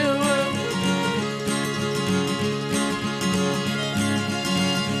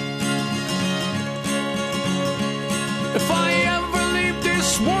 if I ever leave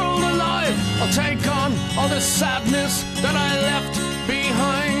this world alive, I'll take on all the sadness that I left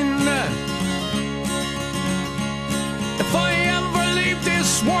behind. If I ever leave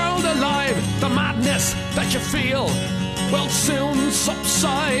this world alive, the madness that you feel will soon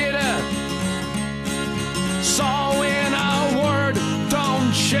subside. So in a word,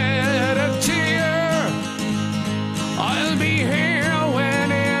 don't shed a tear. I'll be here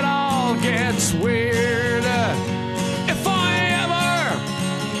when it all gets weird. If I ever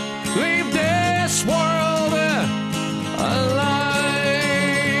leave this world alive.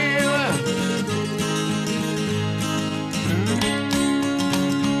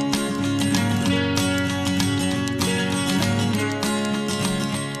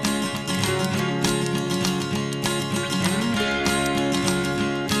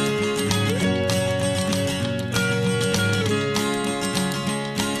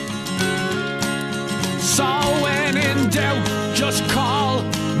 So when in doubt, just call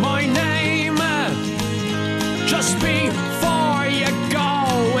my name. Just before you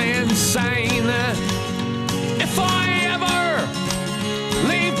go insane. If I ever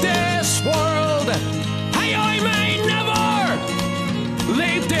leave this world, hey, I may never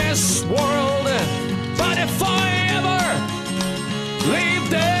leave this world. But if I ever leave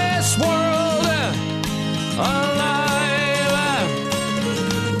this world alive,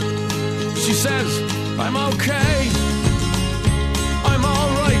 she says, I'm okay, I'm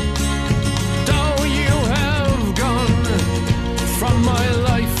alright. Though you have gone from my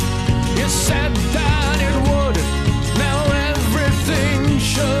life, you said that it would. Now everything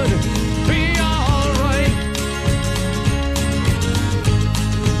should be alright.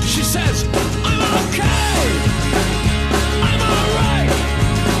 She says, I'm okay, I'm alright.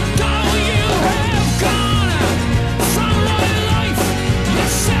 Though you have gone from my life, you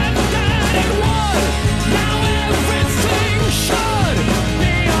said that it would. Now everything should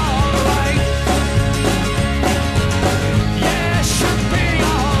be alright. Yeah, should be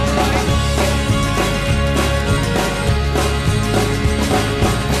alright.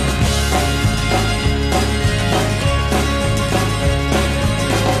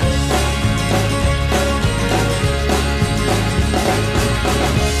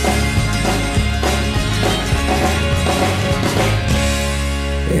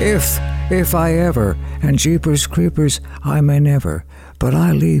 If I ever, and jeepers creepers, I may never, but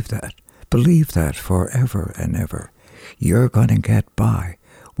I leave that, believe that forever and ever. You're gonna get by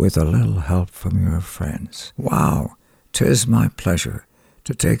with a little help from your friends. Wow, 'tis my pleasure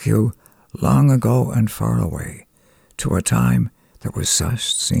to take you long ago and far away to a time that was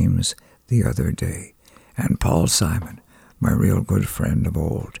such seems the other day. And Paul Simon, my real good friend of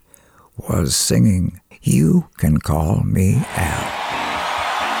old, was singing, You Can Call Me Al.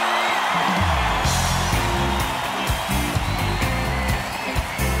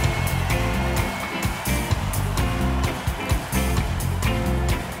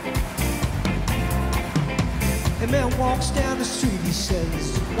 A man walks down the street, he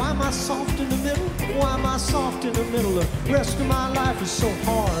says, why am I soft in the middle? Why am I soft in the middle? The rest of my life is so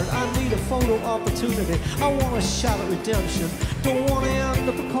hard. I need a photo opportunity. I want a shot at redemption. Don't want to end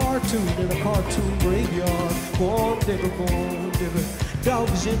up a cartoon in a cartoon graveyard. Go on, digger,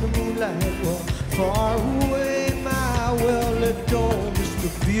 dogs in the moonlight. Well, far away, my well-lit dome. Mr.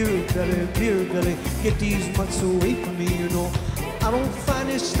 Beer belly, get these mutts away from me, you know. I don't find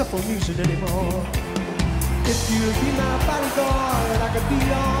this stuff amusing anymore. If you'd be my bodyguard, I could be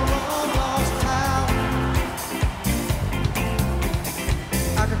your long-lost pal.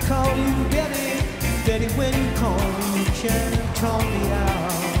 I could call you Betty, when you call me, you can call me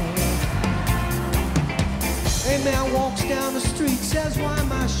out. Hey Man walks down the street, says, why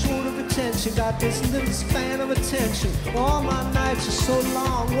am I short of attention? Got this little span of attention. All my nights are so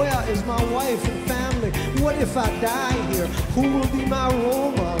long. Where is my wife and family? What if I die here? Who will be my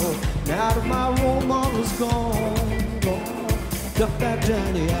role model? Now that my role model's gone, gone. Duck that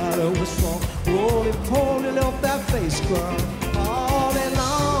journey out of a song. Roly-poly, left that face ground. All day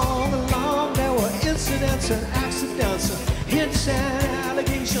long, along, there were incidents and accidents, hits and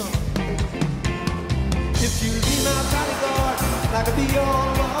allegations. If you be my bodyguard, I could be your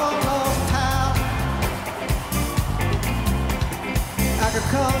long-lost pal. I could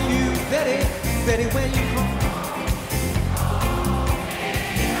call you Betty, Betty when you call.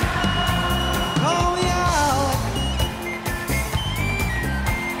 Call me out.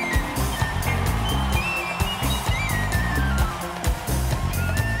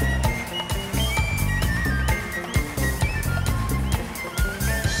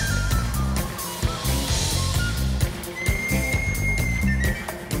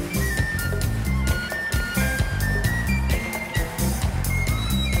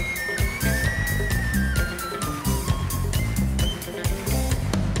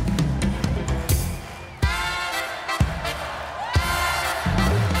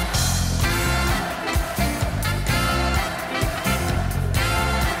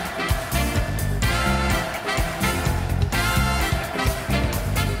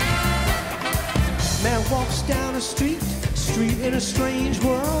 Walks down a street in a strange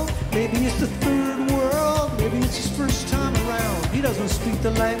world. Maybe it's the third world, maybe it's his first time around. He doesn't speak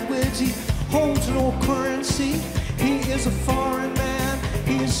the language, he holds no currency. He is a foreign man,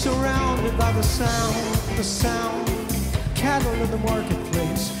 he is surrounded by the sound. Cattle in the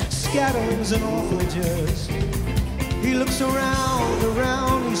marketplace, scatterings and orphanages. He looks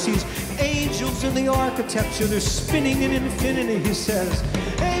around, he sees angels in the architecture. They're spinning in infinity, he says,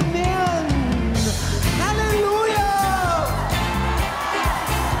 amen.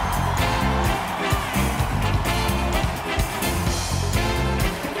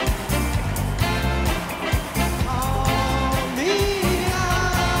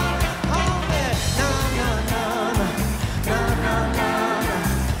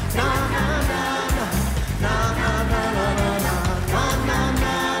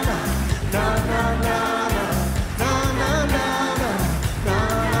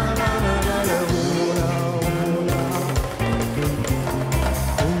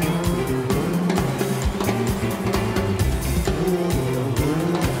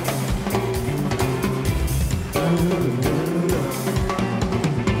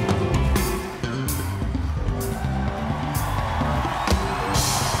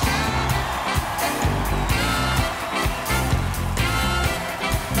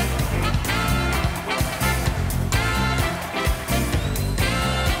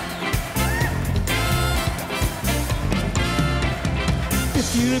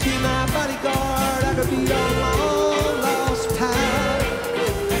 If you'd be my bodyguard, I could be your long-lost pal.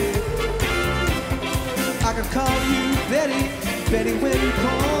 I could call you Betty, Betty when you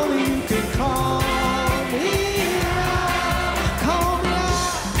call me, you can call me out, call me out.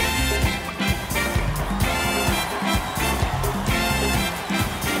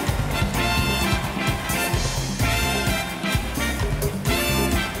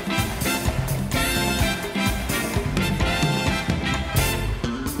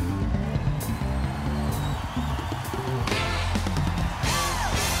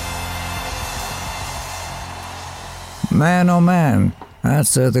 Man, oh man,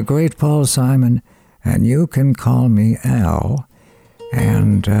 that's the great Paul Simon, and you can call me Al.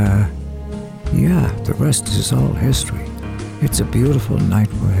 And, yeah, the rest is all history. It's a beautiful night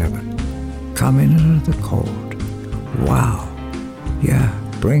for heaven. Coming into the cold. Wow. Yeah,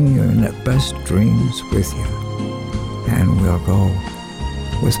 bring your best dreams with you. And we'll go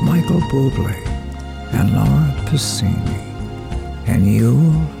with Michael Bublé and Laura Pausini. And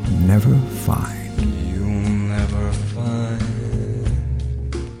you'll never find.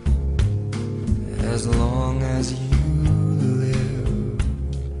 As long as you live,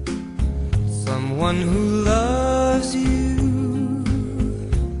 someone who loves you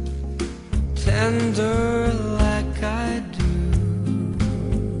tender like I do,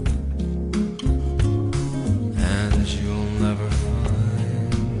 and you'll never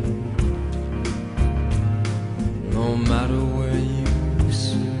find, no matter where you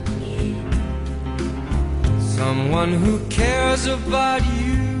search, someone who cares about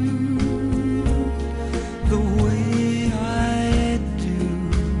you the way I do.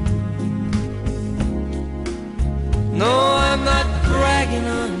 No, I'm not bragging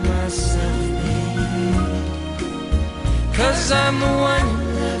on myself, baby, 'cause I'm the one who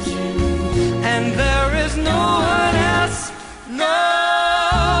loves you, and there is no one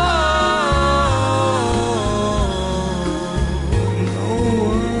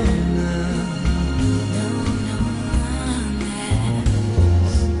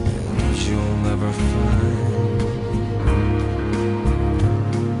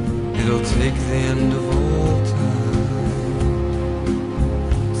it'll take the end of all time.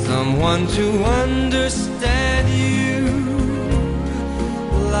 Someone to understand you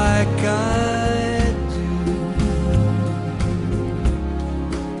like I do.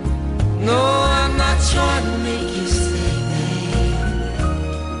 No, I'm not trying to make you stay, babe,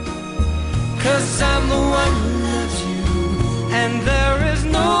 'cause I'm the one who loves you, and there is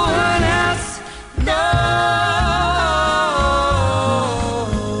no one else. No,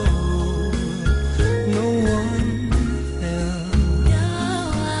 no one else. No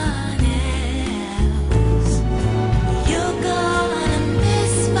one else. You're gonna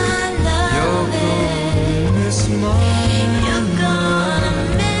miss my love. You're gonna miss my You're gonna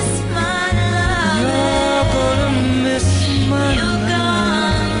miss my love. You're gonna miss my You're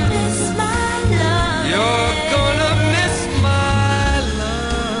gonna miss my love. You're gonna miss my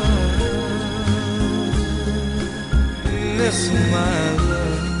love. Miss my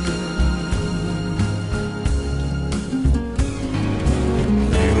love.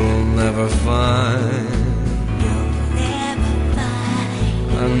 You'll never find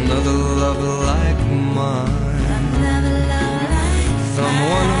another love like mine.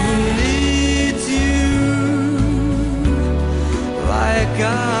 Someone who needs you like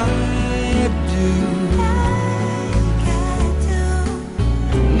I do.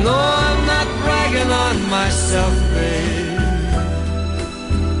 No, I'm not bragging on myself, babe,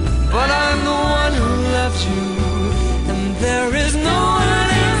 but I'm the one who loves you, and there is no one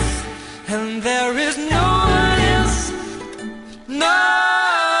else, and there is no one else. No,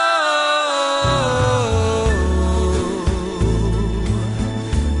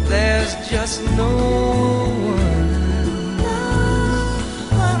 there's just no one else.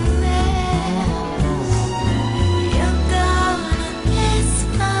 You're gonna miss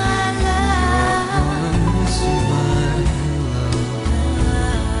my love.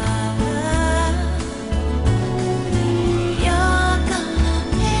 You're gonna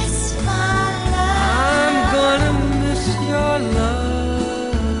miss my love. I'm gonna miss your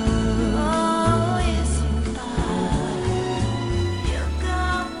love. Oh, yes,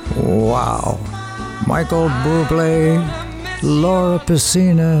 Wow. Michael Bublé, Laura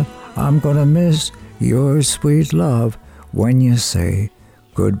Pausini, I'm gonna miss your sweet love when you say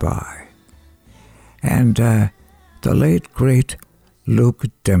goodbye. And the late, great Luke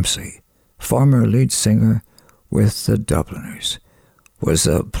Dempsey, former lead singer with the Dubliners, was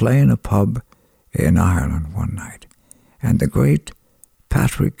playing a pub in Ireland one night, and the great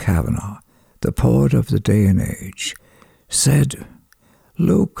Patrick Kavanagh, the poet of the day and age, said,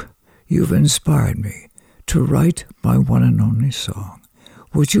 "Luke, you've inspired me to write my one and only song.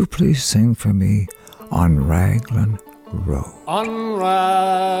 Would you please sing for me on Raglan Road?" On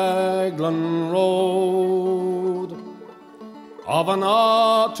Raglan Road of an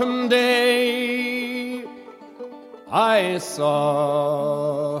autumn day, I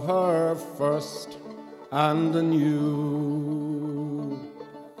saw her first and knew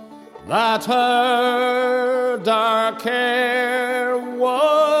that her dark hair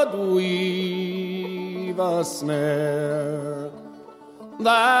would weave a snare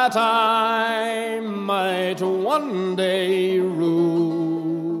that I might one day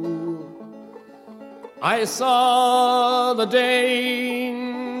rue. I saw the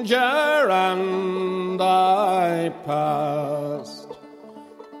danger and I passed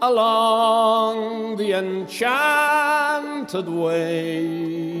along the enchanted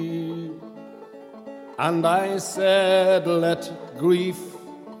way, and I said, let grief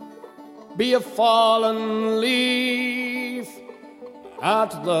be a fallen leaf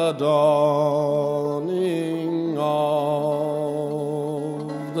at the dawning of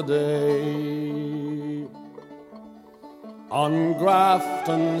the day. On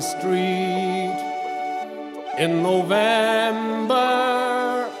Grafton Street in November,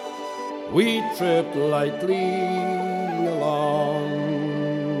 we tripped lightly along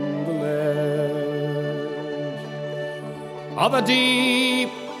the ledge of a deep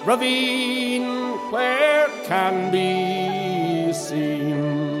ravine where can be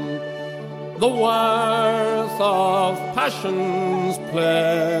seen the worth of passion's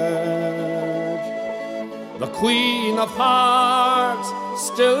pledge, the Queen of Hearts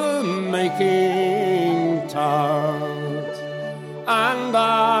still making tarts, and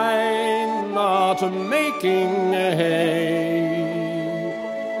I not making hay.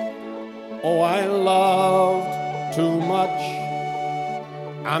 Oh, I loved too much,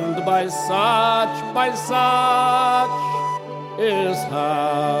 and by such is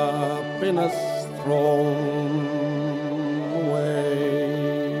happiness thrown away.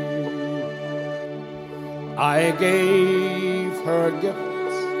 I gave her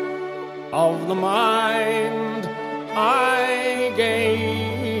gifts of the mind. I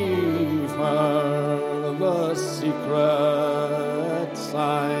gave her the secret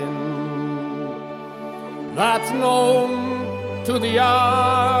sign that's known to the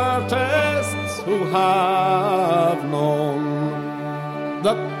artists who have known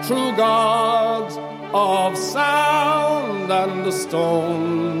the true gods of sound and the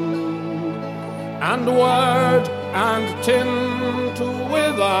stone, and word and tint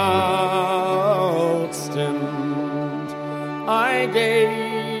without stint. I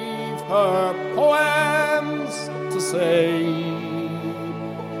gave her poems to say,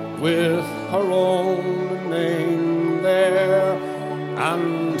 with her own name there,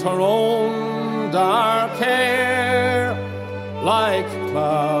 and her own dark hair, like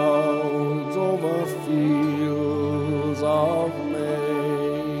clouds over fields of May.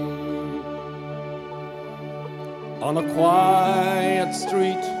 On a quiet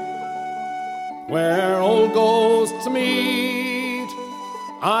street where old ghosts meet,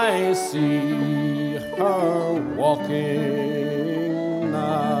 I see her walking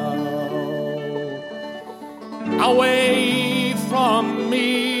now, away from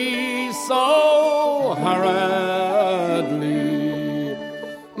me so hurriedly.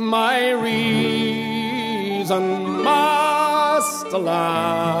 My reason must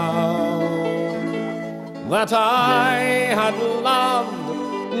allow that I had loved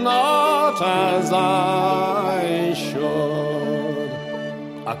not as I should,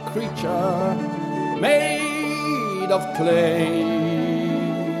 a creature made of clay.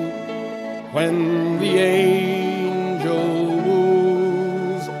 When the angel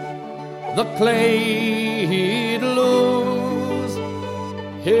woos, the clay he'd lose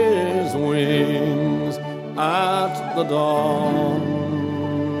his wings at the dawn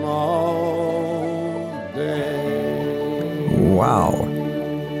of day. Wow.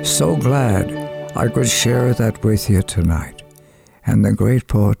 So glad I could share that with you tonight. And the great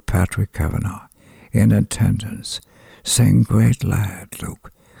poet Patrick Kavanagh in attendance saying, "Great lad,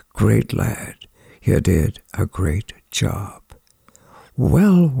 Luke, great lad, you did a great job."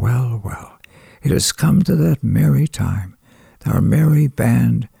 Well, well, well, it has come to that merry time, our merry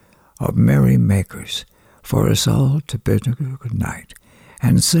band of merry makers, for us all to bid a good night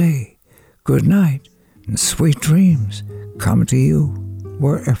and say good night and sweet dreams come to you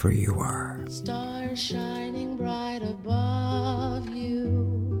wherever you are. Stars shining bright above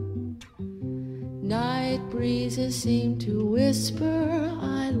you, night breezes seem to whisper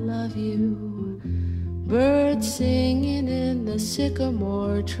I love you, birds singing in the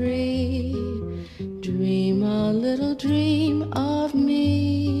sycamore tree, dream a little dream of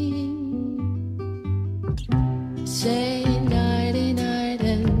me. Say nighty night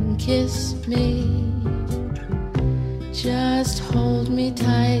and kiss me, just hold me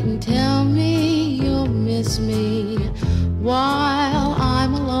tight and tell me you'll miss me while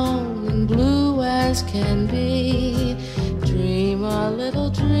I'm alone and blue as can be. Dream a little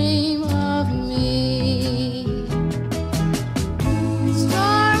dream of me.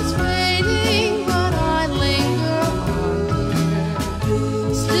 Stars fading, but I linger on here,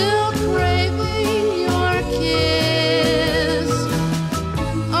 still craving your kiss.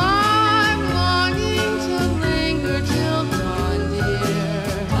 I'm longing to linger till dawn, dear,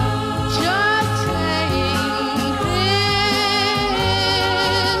 just saying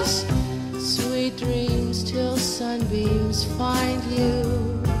this. Sweet dreams till sunbeams find you,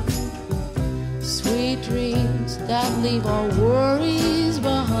 sweet dreams that leave all worries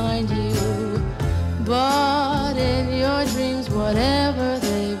behind you. But in your dreams, whatever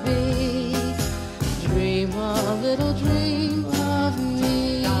they be, dream a little dream of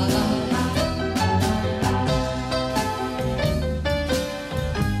me.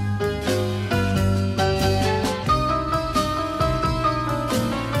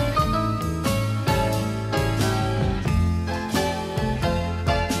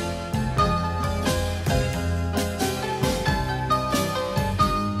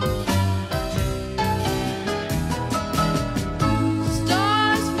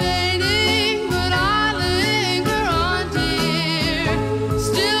 Stars fading, but I linger on, dear,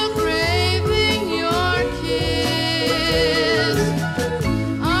 still craving your kiss.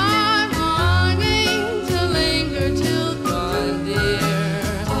 I'm longing to linger till dawn, dear,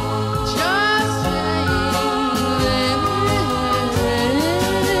 just saying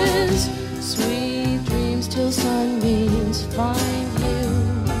this. Sweet dreams till sunbeams find you,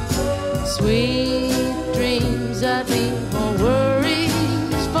 sweet dreams that leave